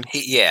 basically.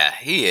 He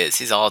is.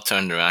 He's all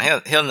turned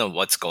around. He'll know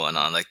what's going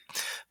on. Like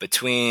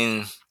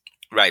between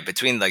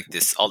between like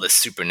this all this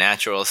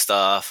supernatural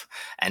stuff,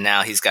 and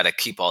now he's got to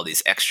keep all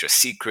these extra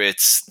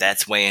secrets.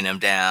 That's weighing him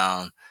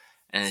down,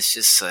 and it's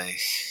just like,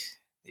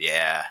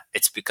 yeah,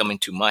 it's becoming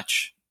too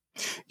much.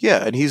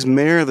 Yeah, and he's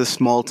mayor of the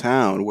small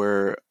town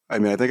where, I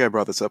mean, I think I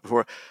brought this up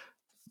before.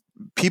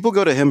 People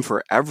go to him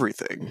for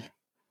everything.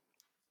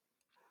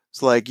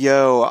 It's like,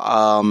 yo,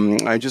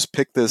 I just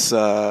picked this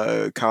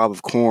cob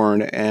of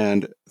corn,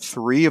 and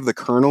 3 of the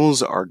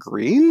kernels are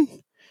green.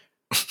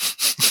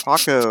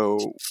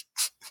 Paco,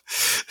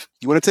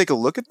 you want to take a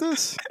look at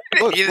this?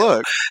 Look, You know,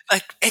 look.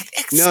 like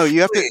No,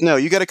 you have to. exactly. No,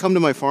 you got to come to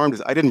my farm.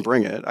 I didn't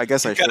bring it. I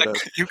guess I should have.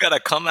 You gotta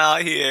come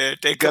out here. You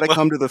Take a got to look.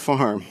 come to the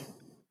farm.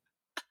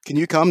 Can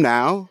you come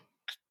now?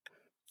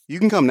 You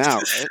can come now,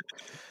 right?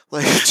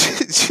 Like,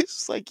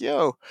 just like,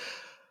 yo,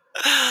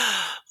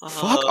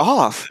 fuck Uh,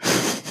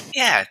 off.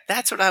 yeah,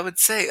 that's what I would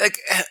say. Like,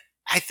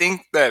 I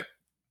think that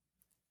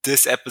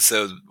this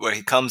episode where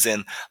he comes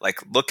in like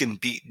looking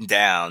beaten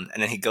down,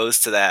 and then he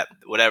goes to that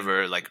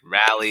whatever like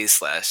rally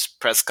slash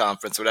press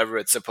conference, whatever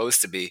it's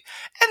supposed to be,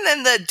 and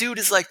then that dude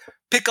is like,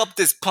 pick up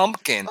this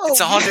pumpkin. It's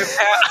Oh, 100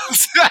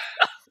 pounds.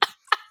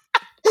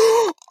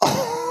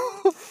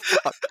 oh,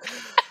 fuck.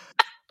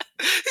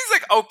 He's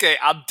like, okay,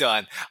 I'm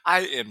done. I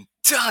am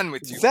done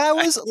with you. That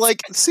was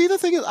like, see, the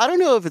thing is, I don't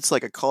know if it's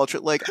like a culture.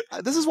 Like,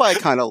 this is why I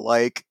kind of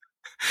like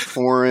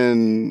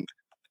foreign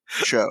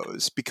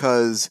shows,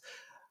 because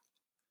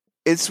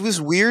it's this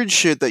weird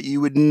shit that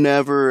you would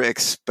never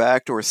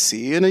expect or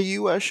see in a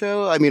US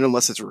show. I mean,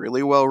 unless it's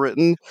really well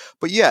written.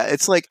 But yeah,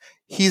 it's like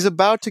he's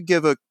about to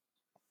give a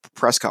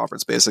press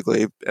conference,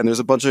 basically, and there's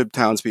a bunch of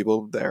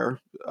townspeople there.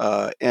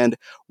 And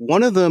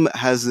one of them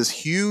has this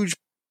huge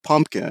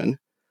pumpkin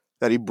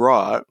that he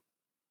brought,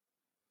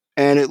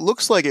 and it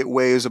looks like it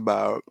weighs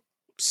about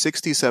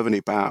 60,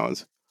 70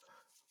 pounds.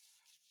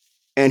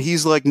 And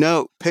he's like,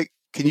 no,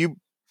 can you,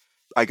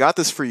 I got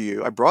this for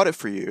you. I brought it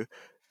for you.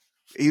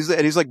 He's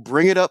like,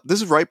 bring it up.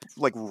 This is right He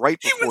before was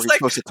he's like,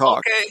 supposed to talk.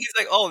 okay. He's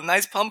like, oh,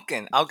 nice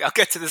pumpkin. I'll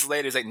get to this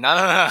later. He's like, no,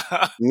 no,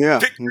 no. Yeah.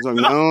 Pick He's like,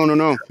 it up.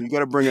 no. You got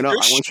to bring it up. I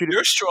want you to,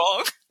 You're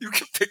strong. You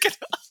can pick it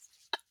up.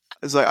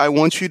 it's like, I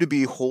want you to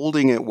be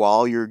holding it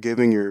while you're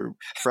giving your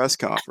press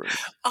conference.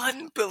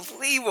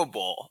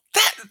 Unbelievable.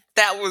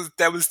 That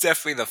was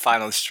definitely the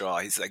final straw.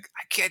 He's like,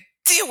 I can't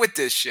deal with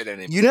this shit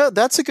anymore. You know,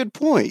 that's a good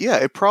point. Yeah,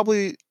 it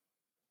probably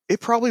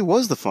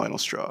was the final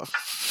straw.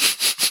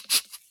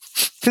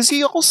 Because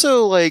he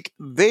also, like,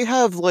 they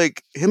have,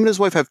 like, him and his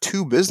wife have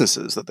 2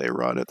 businesses that they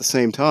run at the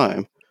same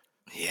time.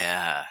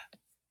 Yeah.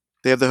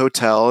 They have the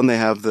hotel and they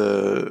have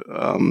the,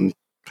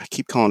 I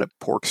keep calling it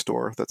pork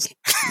store. That's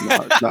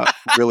not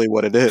really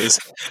what it is.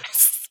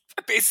 It's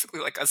basically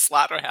like a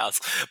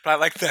slaughterhouse, but I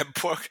like that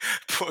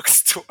pork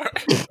store.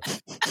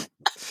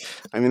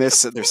 I mean, they're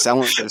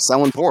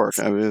selling pork.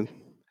 I mean,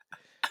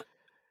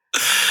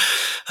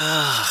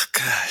 Oh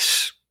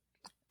gosh.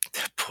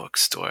 That pork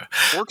store.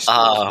 pork store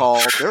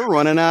called "They're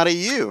Running Out of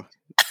You."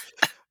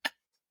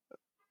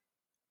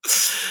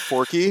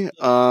 Porky.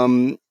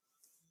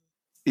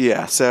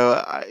 Yeah.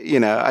 So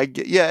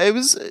it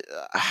was.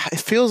 It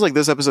feels like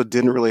this episode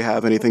didn't really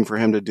have anything for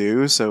him to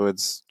do, so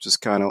it's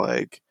just kind of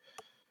like.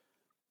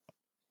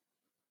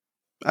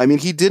 I mean,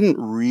 he didn't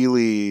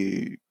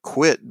really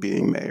quit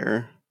being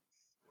mayor.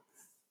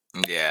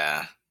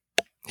 Yeah.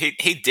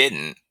 He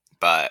didn't,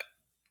 but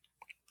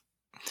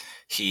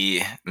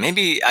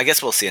maybe, I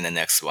guess we'll see in the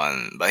next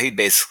one, but he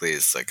basically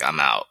is like, I'm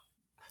out.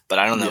 But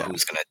I don't know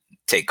who's gonna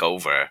take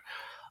over.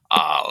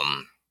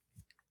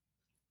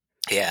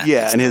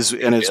 Yeah, and his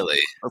really,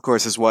 of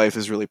course, his wife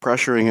is really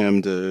pressuring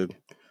him to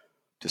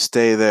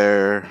stay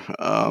there.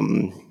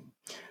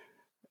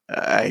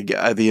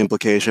 The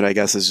implication, I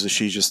guess, is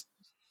she just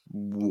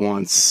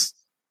wants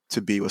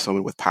to be with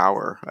someone with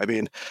power. I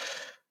mean,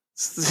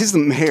 he's the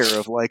mayor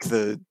of like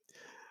the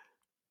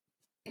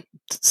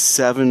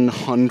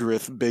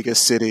 700th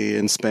biggest city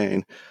in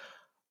Spain.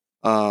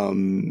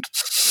 I'm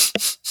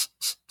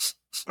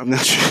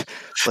not sure.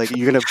 Like,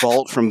 you're gonna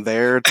vault from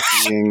there to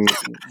being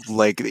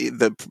like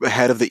the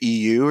head of the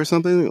EU or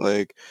something.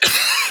 Like,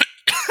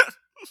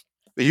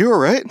 are you all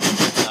right?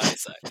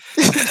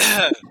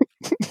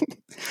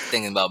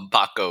 Thinking about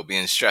Paco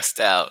being stressed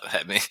out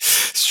had me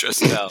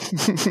stressed out.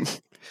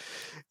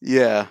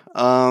 Yeah.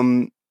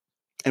 And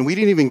we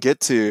didn't even get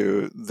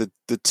to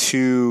the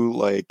two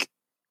like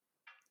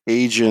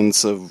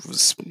agents of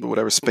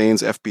whatever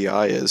Spain's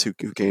FBI is who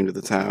came to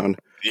the town.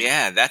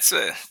 Yeah, that's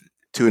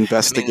to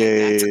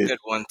investigate. that's a good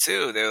one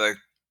too. They're like,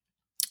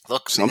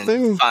 look,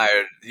 something.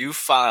 Man, you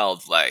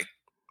filed like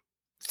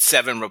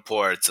 7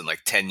 reports in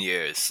like 10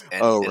 years,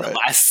 and in the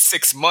last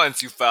 6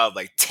 months you filed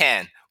like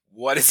 10.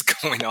 What is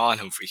going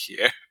on over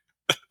here?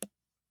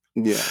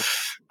 Yeah,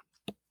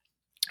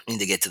 we need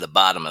to get to the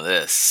bottom of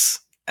this.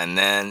 And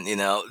then,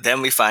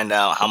 then we find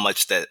out how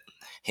much that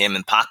him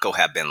and Paco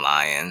have been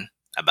lying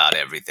about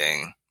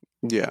everything.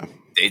 Yeah.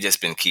 They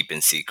just been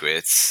keeping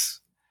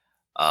secrets.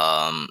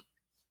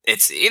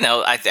 It's,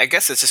 I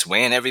guess it's just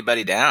weighing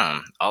everybody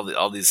down.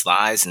 All these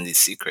lies and these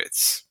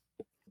secrets.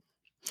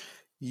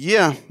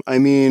 Yeah. I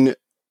mean,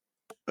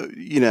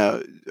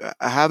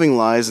 having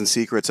lies and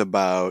secrets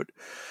about,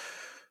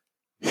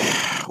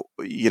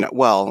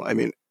 well, I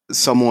mean,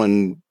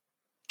 someone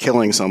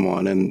killing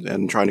someone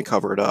and trying to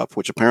cover it up,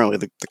 which apparently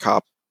the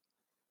cop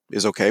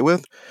is okay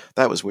with.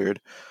 That was weird.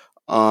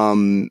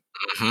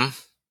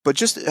 But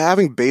just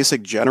having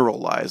basic general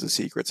lies and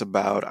secrets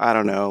about, I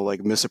don't know,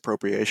 like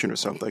misappropriation or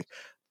something,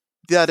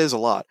 that is a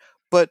lot.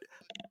 But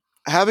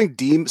having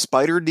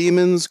spider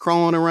demons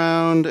crawling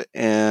around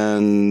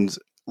and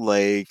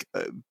like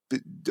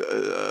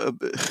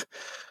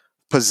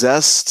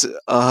possessed,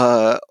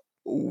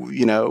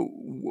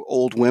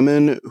 old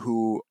women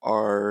who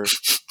are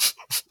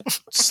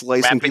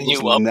slicing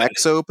people's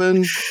necks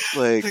open,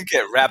 like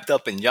get wrapped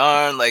up in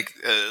yarn, like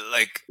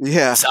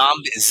yeah,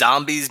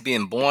 zombies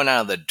being born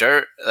out of the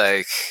dirt,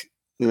 like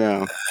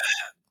yeah.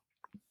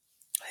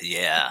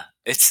 Yeah,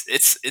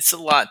 it's a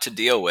lot to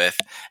deal with.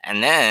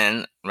 And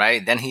then,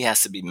 right, then he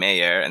has to be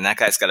mayor, and that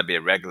guy's got to be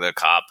a regular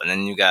cop. And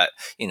then you got,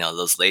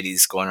 those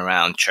ladies going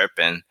around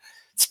chirping,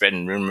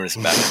 spreading rumors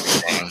about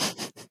everything.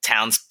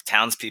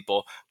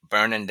 Townspeople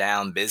burning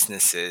down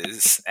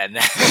businesses, and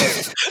then,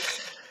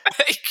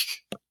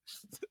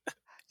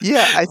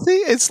 yeah, I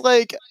think it's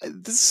like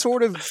this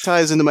sort of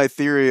ties into my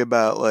theory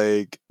about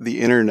like the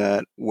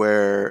internet,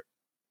 where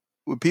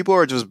when people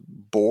are just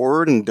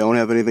bored and don't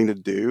have anything to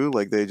do,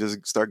 like they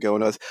just start going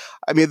nuts.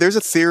 I mean, there's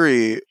a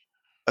theory,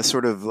 a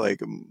sort of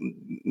like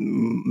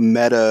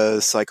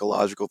meta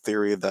psychological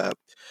theory that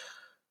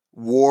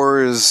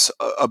wars,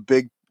 a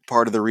big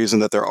part of the reason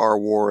that there are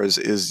wars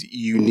is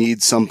you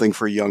need something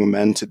for young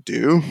men to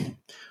do.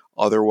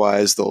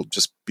 Otherwise, they'll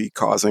just be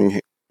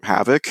causing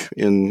havoc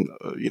in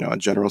a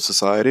general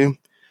society.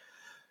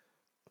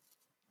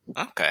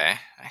 Okay,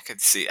 I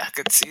could see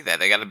that.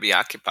 They got to be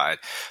occupied.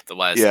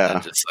 Otherwise, Yeah. they're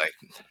just like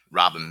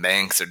robbing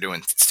banks or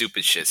doing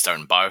stupid shit,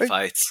 starting bar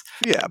fights.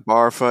 Yeah,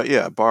 bar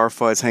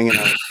fights, hanging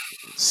out,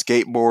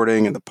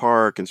 skateboarding in the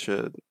park and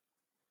shit.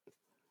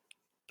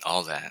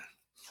 All that.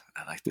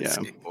 I like the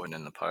skateboarding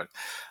in the park.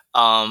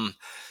 But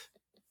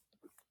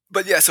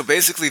yeah, so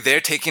basically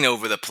they're taking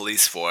over the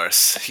police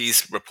force.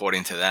 He's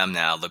reporting to them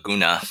now,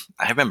 Laguna.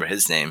 I remember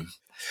his name.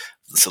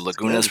 So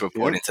Laguna's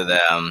reporting to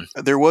them.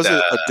 There was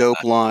a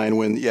dope line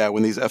when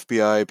these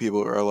FBI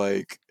people are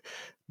like,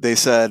 they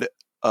said,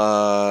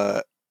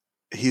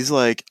 he's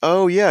like,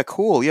 oh yeah,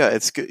 cool, yeah,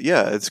 it's good,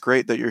 yeah, it's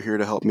great that you're here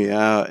to help me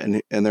out,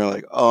 and they're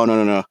like, oh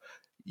no,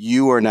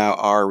 you are now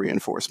our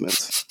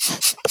reinforcements.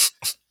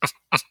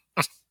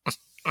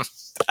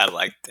 I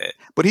liked it.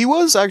 But he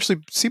was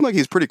actually seemed like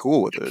he's pretty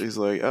cool with it. He's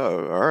like,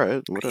 oh, all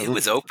right, whatever. He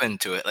was open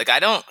to it. Like I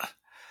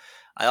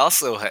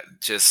also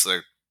just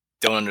like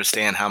don't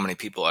understand how many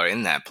people are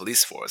in that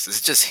police force. Is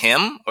it just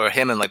him or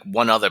him and like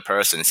one other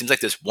person? It seems like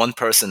there's one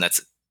person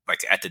that's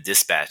like at the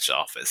dispatch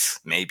office,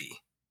 maybe.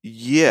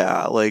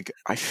 Yeah, like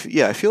I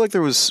feel like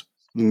there was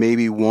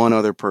maybe one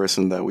other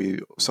person that we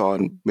saw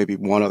in maybe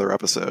one other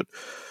episode.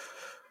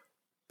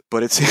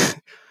 But it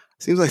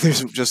seems like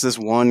there's just this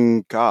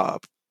one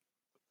cop.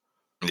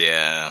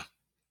 Yeah.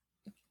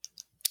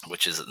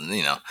 Which is,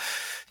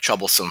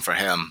 troublesome for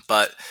him.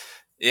 But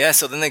yeah,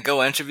 so then they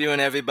go interviewing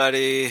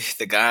everybody.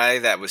 The guy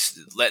that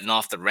was letting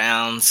off the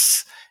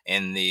rounds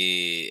in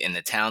the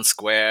town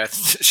square.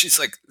 She's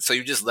like, so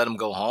you just let him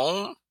go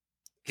home?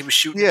 He was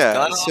shooting his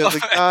gun so off? the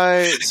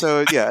guy,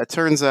 it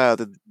turns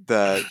out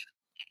that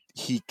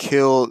he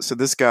killed, so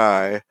this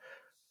guy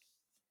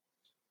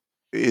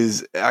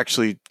is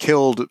actually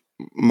killed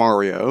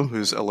Mario,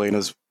 who's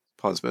Elena's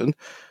husband,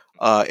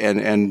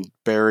 and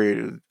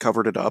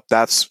covered it up.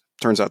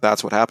 Turns out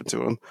that's what happened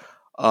to him.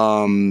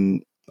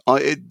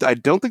 I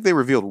don't think they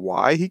revealed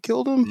why he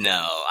killed him.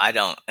 No, I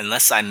don't.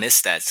 Unless I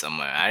missed that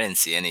somewhere. I didn't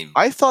see any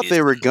I thought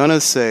they reason. were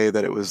gonna say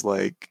that it was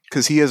like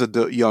because he has a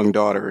young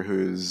daughter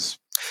who's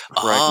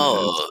pregnant.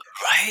 Oh,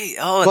 right.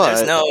 Oh, and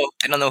there's But no.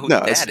 I don't know who no,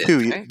 the dad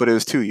is. Right? but it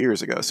was 2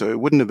 years ago, so it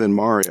wouldn't have been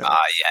Mario.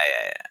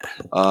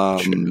 Yeah.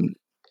 True.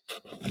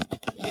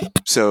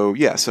 So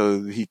yeah,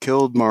 so he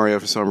killed Mario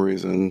for some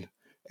reason,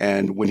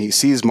 and when he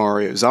sees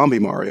zombie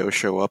Mario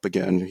show up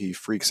again, he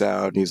freaks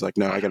out and he's like,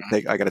 "No, I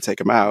gotta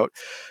take him out."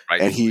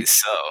 And Rightfully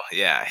so.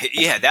 Yeah,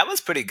 yeah. That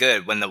was pretty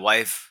good when the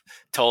wife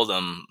told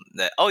him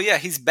that. Oh yeah,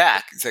 he's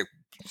back. It's like,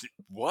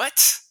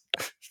 what?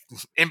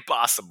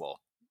 Impossible.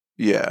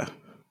 yeah,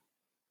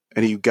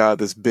 and he got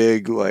this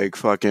big like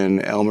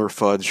fucking Elmer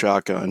Fudd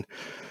shotgun,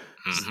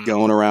 just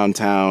going around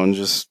town,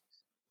 just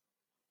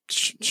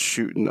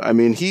shooting. I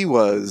mean, he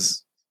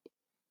was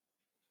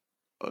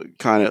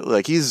kind of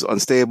like he's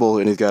unstable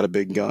and he's got a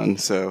big gun,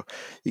 so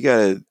you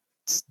gotta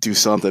do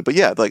something. But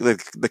yeah, like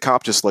the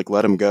cop just like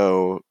let him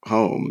go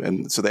home,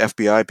 and so the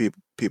FBI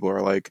people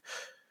are like,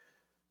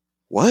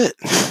 "What?"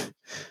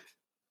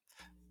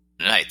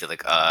 Right. They're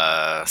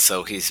like,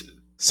 so he's.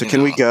 So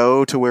can we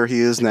go to where he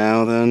is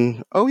now?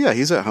 Then, oh yeah,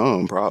 he's at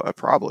home.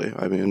 Probably.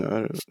 I mean,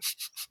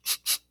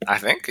 I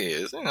think he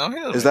is.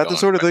 Is that the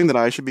sort of thing that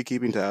I should be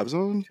keeping tabs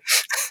on?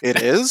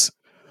 It is.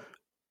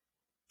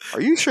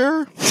 Are you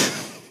sure?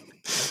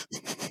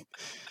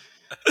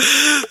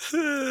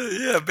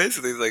 Yeah,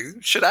 basically, like,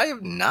 should I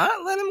have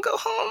not let him go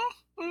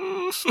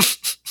home?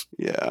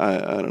 Yeah,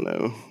 I don't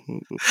know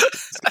what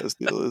this guy's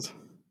deal is.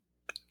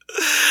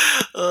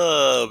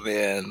 Oh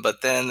man!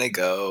 But then they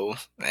go,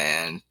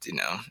 and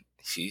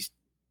he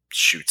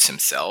shoots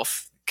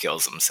himself,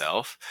 kills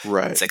himself.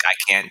 Right. It's like, I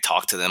can't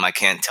talk to them. I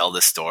can't tell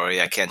the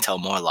story. I can't tell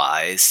more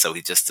lies. So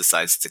he just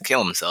decides to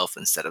kill himself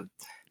instead of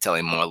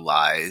telling more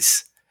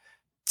lies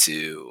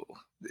to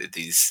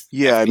these.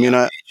 Yeah, I mean,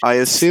 FBI I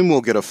agents. assume we'll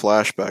get a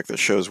flashback that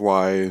shows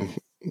why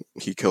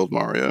he killed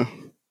Mario.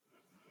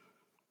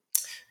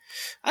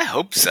 I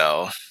hope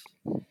so.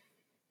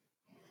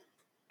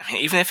 I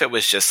mean, even if it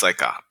was just like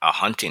a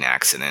hunting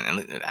accident,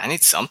 and I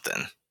need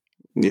something.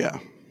 Yeah.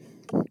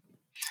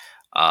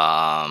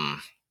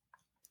 I'm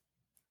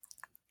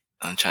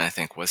trying to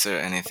think. Was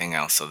there anything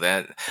else? So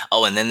that.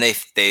 Oh, and then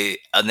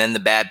and then the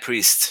bad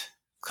priest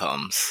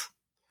comes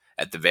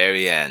at the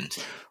very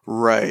end.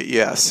 Right.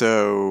 Yeah.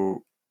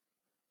 So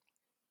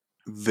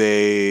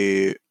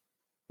there's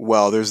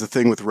the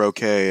thing with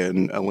Roque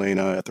and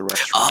Elena at the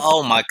restaurant.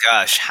 Oh my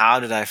gosh!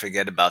 How did I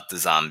forget about the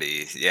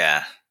zombies?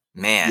 Yeah,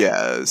 man.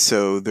 Yeah.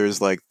 So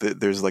there's like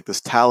this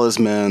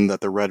talisman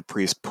that the Red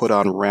Priest put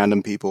on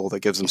random people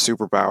that gives them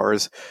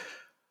superpowers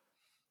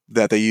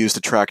that they use to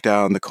track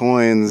down the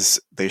coins.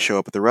 They show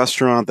up at the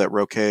restaurant that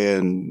Roque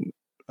and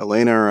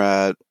Elena are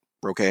at.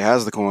 Roque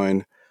has the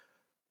coin,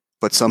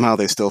 but somehow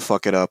they still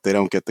fuck it up. They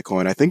don't get the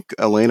coin. I think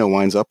Elena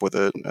winds up with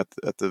it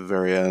at the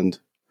very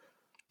end.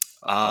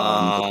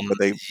 But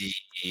they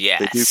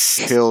do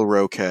kill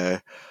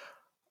Roque.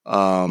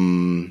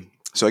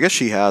 So I guess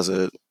she has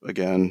it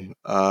again.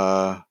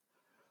 But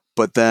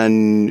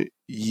then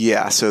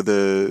yeah, so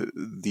the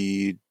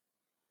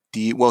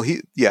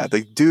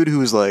dude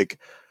who's like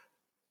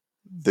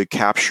the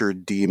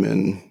captured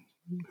demon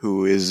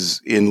who is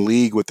in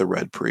league with the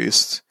Red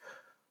Priest,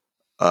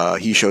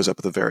 he shows up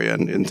at the very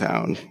end in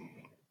town.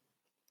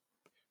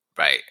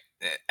 Right.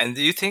 And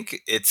do you think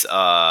it's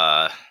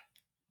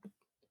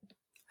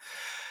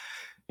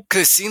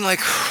because it seemed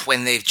like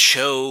when they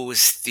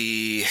chose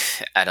the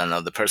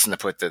person to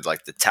put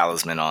the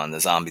talisman on, the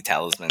zombie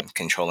talisman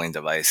controlling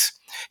device,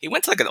 he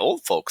went to like an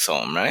old folks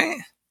home, right?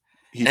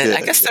 He did.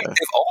 I guess they've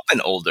all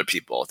been older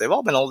people. They've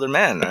all been older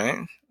men,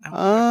 right?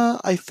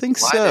 I think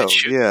so.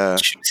 Yeah.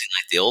 Choosing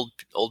like the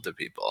older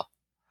people.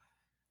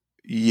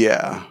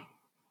 Yeah.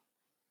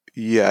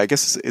 Yeah, I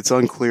guess it's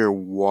unclear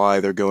why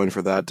they're going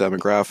for that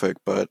demographic,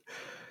 but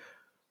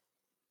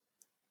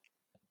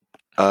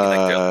they're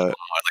more like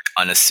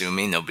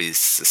unassuming. Nobody's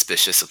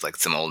suspicious of like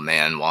some old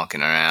man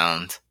walking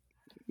around.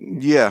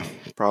 Yeah,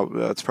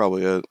 that's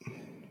probably it.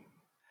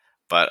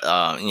 But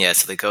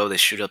so they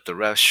shoot up the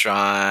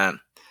restaurant.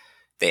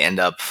 They end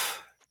up,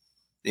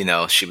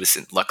 she was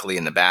luckily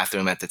in the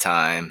bathroom at the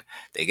time.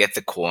 They get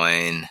the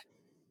coin.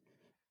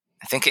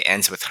 I think it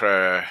ends with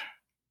her.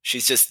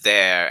 She's just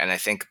there, and I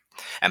think,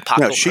 and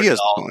Paco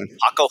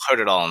Paco heard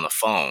it all on the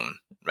phone,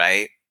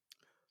 right?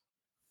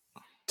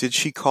 Did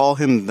she call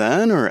him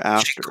then or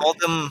after? She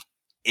called him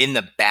in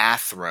the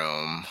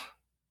bathroom,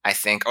 I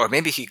think, or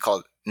maybe she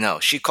called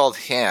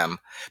him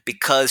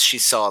because she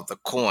saw the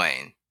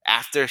coin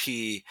after Roque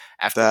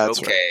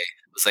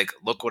was like,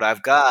 "Look what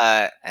I've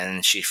got,"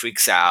 and she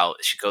freaks out.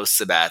 She goes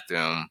to the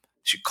bathroom.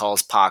 She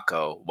calls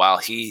Paco while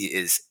he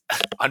is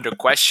under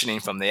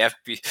questioning from the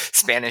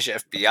Spanish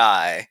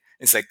FBI.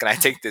 It's like, "Can I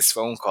take this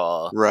phone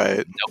call?"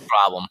 Right. No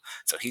problem.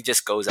 So he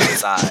just goes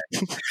outside.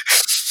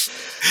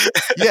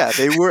 Yeah,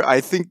 they were.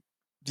 I think.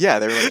 Yeah,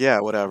 they were like, "Yeah,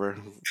 whatever."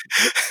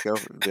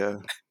 Yeah.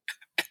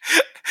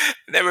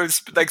 They were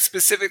like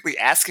specifically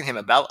asking him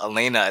about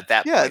Elena at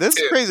that point. Yeah, this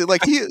is crazy.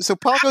 Like so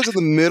Paco's in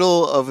the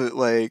middle of it,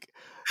 like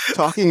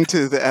talking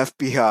to the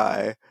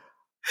FBI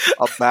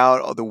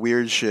about all the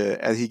weird shit,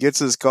 and he gets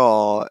his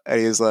call, and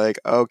he's like,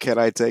 "Oh, can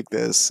I take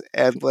this?"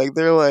 And like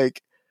they're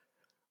like,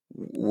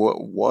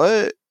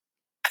 What?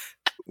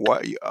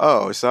 What?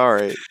 Oh,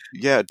 sorry.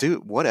 Yeah,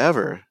 dude.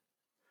 Whatever.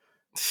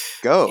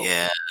 Go."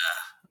 Yeah.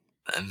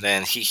 And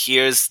then he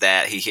hears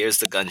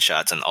the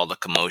gunshots and all the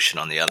commotion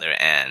on the other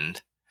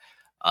end.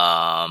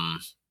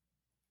 Um,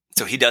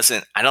 so he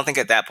doesn't. I don't think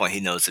at that point he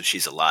knows if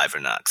she's alive or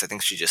not, because I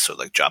think she just sort of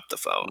like dropped the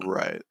phone and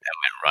Right. went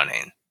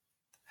running.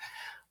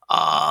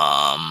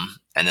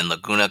 And then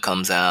Laguna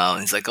comes out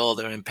and he's like, "Oh,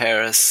 they're in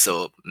Paris."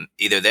 So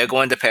either they're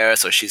going to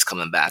Paris or she's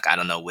coming back. I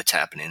don't know which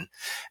happening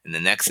in the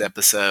next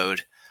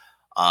episode.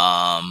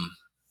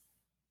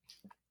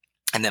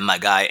 And then my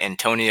guy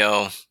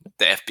Antonio,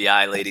 the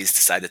FBI ladies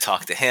decide to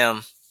talk to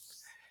him,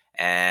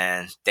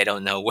 and they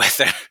don't know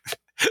whether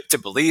to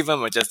believe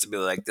him or just to be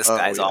like, this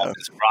guy's off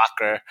his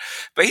rocker.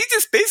 But he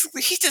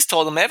just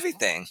told them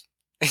everything.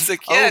 He's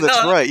like, yeah, oh,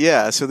 that's right.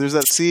 Yeah. So there's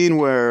that scene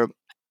where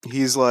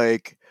he's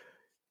like,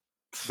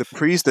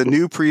 the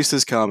new priest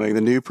is coming.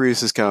 The new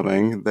priest is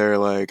coming. They're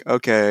like,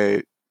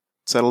 okay,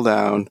 settle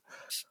down.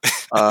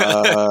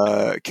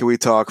 Can we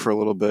talk for a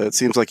little bit?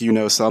 Seems like you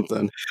know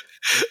something.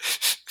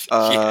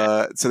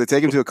 So they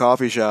take him to a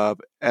coffee shop,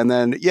 and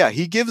then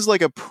he gives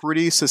like a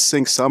pretty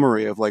succinct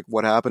summary of like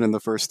what happened in the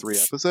first 3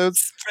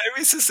 episodes.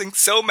 Very succinct,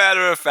 so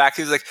matter of fact.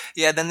 He's like,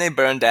 yeah, then they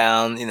burned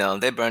down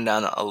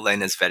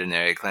Elena's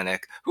veterinary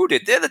clinic. Who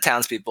did? They're the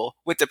townspeople.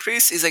 With the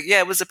priest, he's like, yeah,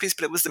 it was the priest,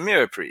 but it was the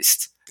mirror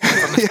priest.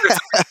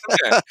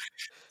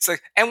 It's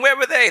like, and where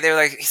were they? They were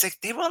like, he's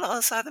like, they were on the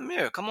other side of the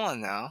mirror. Come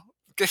on now,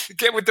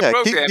 get with the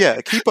program.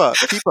 Keep up.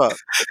 I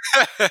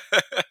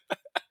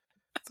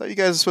thought you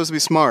guys are supposed to be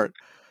smart.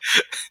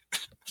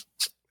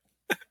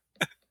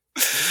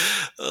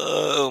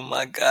 Oh,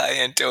 my guy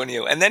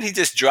Antonio. And then he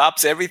just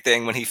drops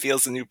everything when he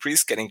feels the new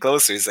priest getting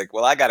closer. He's like,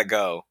 well, I gotta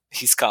go.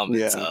 He's coming.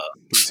 Yeah, so.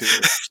 he's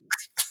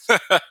here.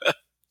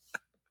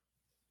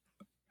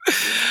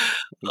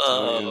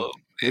 Oh,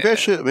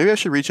 maybe I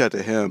should reach out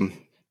to him.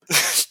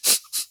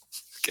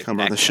 Come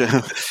on the show.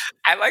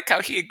 I like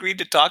how he agreed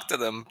to talk to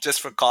them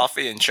just for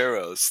coffee and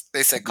churros.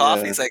 They said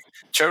coffee. He's like,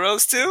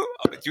 churros too?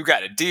 Oh, you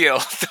got a deal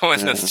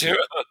throwing us churros.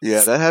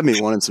 Yeah, that had me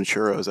wanting some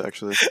churros,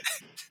 actually.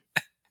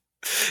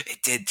 It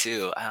did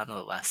too. I don't know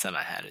the last time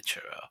I had a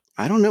churro.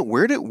 I don't know.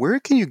 Where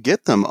can you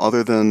get them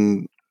other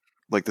than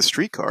like the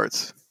street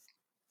carts?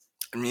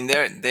 I mean,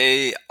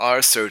 they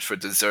are served for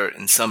dessert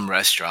in some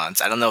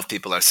restaurants. I don't know if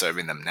people are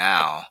serving them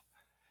now.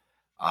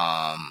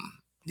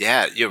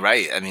 Yeah, you're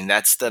right. I mean,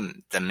 that's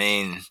the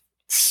main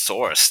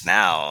source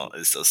now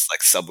is those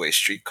like subway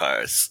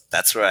streetcars.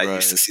 That's where I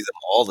used to see them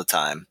all the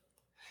time.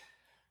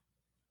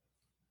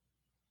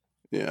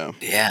 Yeah.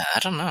 Yeah, I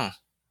don't know.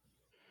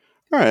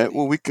 All right.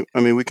 Well, we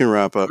can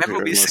wrap up.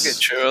 Remember, we used to get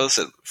churros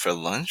for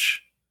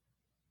lunch.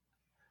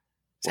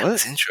 That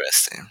was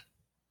interesting.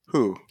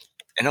 Who?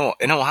 In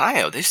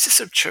Ohio, they used to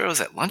serve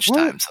churros at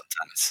lunchtime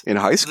sometimes. In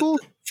high school?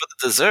 For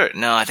the dessert.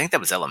 No, I think that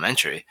was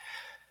elementary.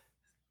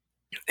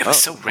 It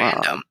was so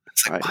random.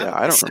 It's like,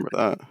 I don't remember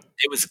that.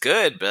 It was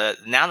good,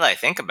 but now that I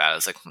think about it,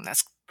 it's like,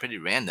 that's pretty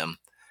random.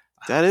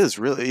 That is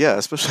really,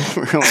 especially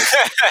for like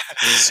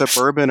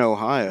suburban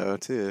Ohio,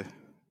 too.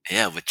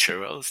 Yeah, with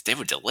churros. They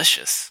were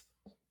delicious.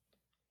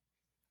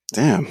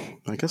 Damn.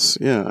 I guess,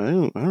 I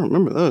don't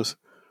remember those.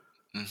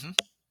 Mm-hmm.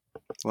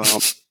 Well,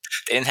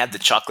 they didn't have the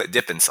chocolate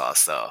dipping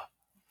sauce, though.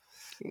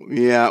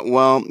 Yeah,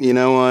 well, you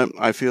know what?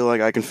 I feel like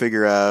I can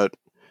figure out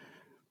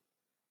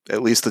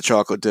at least the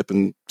chocolate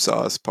dipping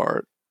sauce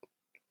part.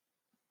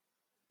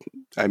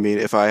 I mean,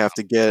 if I have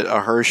to get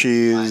a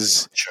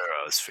Hershey's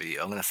churros for you,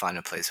 I'm gonna find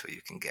a place where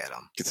you can get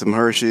them. Get some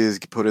Hershey's,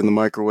 put it in the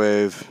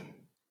microwave.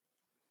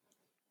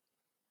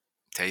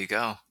 There you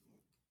go.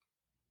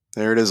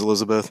 There it is,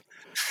 Elizabeth.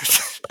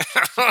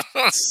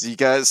 You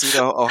guys see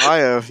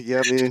Ohio?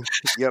 You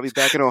got me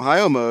back in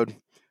Ohio mode.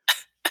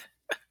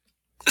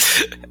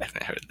 I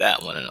haven't heard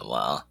that one in a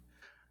while.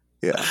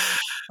 Yeah.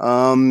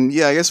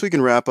 I guess we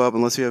can wrap up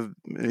unless you have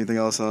anything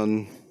else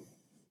on.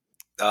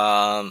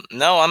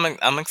 No,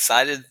 I'm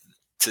excited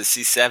to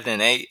see 7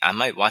 and 8. I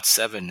might watch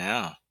 7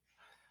 now.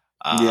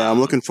 I'm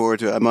looking forward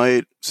to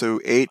it. So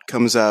 8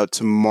 comes out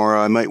tomorrow.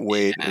 I might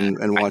wait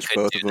and watch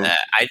both of them.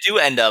 I do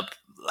end up,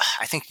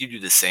 I think you do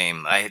the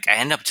same. I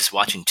end up just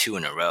watching 2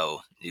 in a row,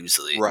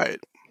 usually. Right.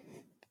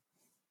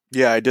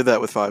 Yeah, I did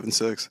that with 5 and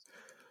 6.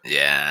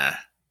 Yeah.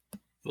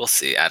 We'll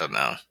see. I don't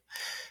know.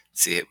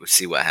 See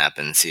what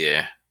happens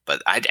here.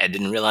 But I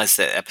didn't realize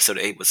that episode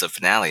 8 was a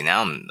finale.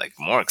 Now I'm like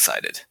more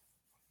excited.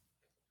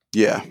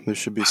 Yeah, there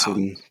should be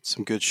some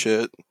good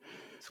shit.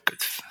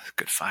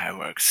 Good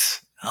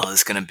fireworks. Oh,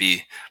 it's gonna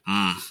be.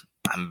 I'm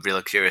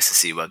really curious to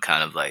see what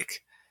kind of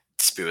like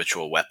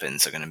spiritual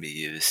weapons are gonna be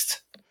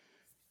used.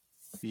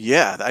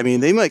 Yeah, I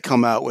mean, they might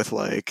come out with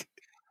like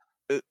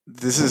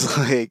this is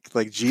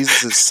like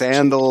Jesus'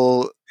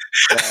 sandal.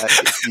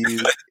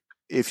 That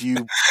if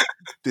you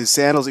the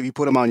sandals, if you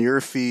put them on your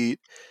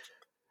feet,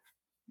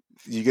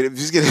 you're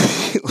just gonna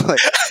like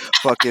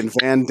fucking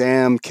Van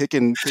Damme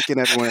kicking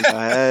everyone in the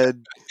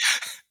head.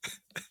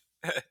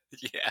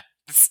 Yeah,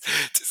 this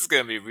is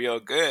gonna be real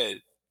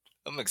good.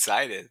 I'm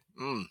excited.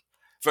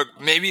 For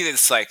maybe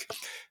it's like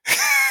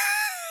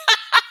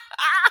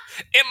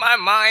in my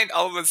mind,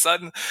 all of a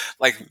sudden,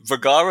 like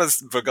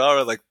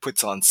Vergara like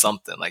puts on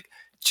something like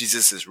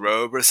Jesus's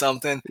robe or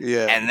something,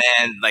 Yeah. and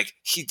then like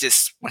he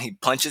just when he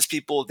punches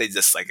people, they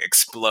just like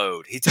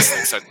explode. He just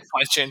like starts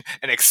punching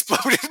and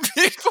exploding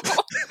people.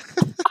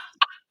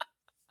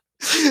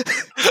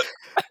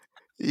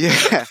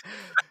 Yeah.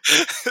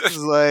 It's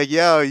like,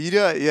 yo, you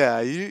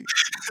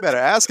better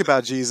ask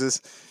about Jesus.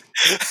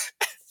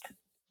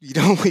 You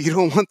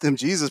don't want them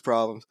Jesus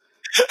problems.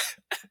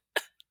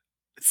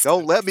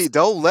 Don't let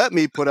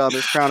me put on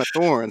this crown of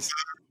thorns.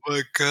 Oh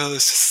my gosh,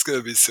 this is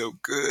gonna be so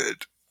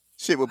good.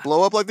 Shit would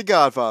blow up like the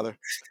Godfather.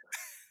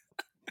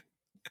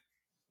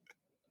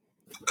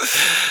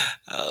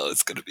 Oh,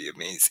 it's gonna be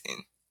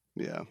amazing.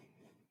 Yeah.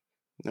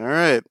 All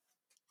right.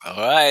 All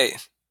right,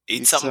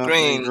 eat Eat something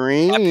something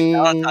green. Happy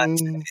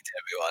Valentine's Day green. to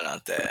everyone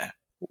out there.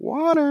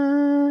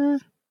 Water.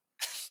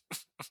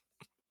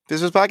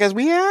 This was podcast.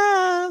 We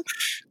out.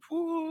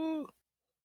 Woo.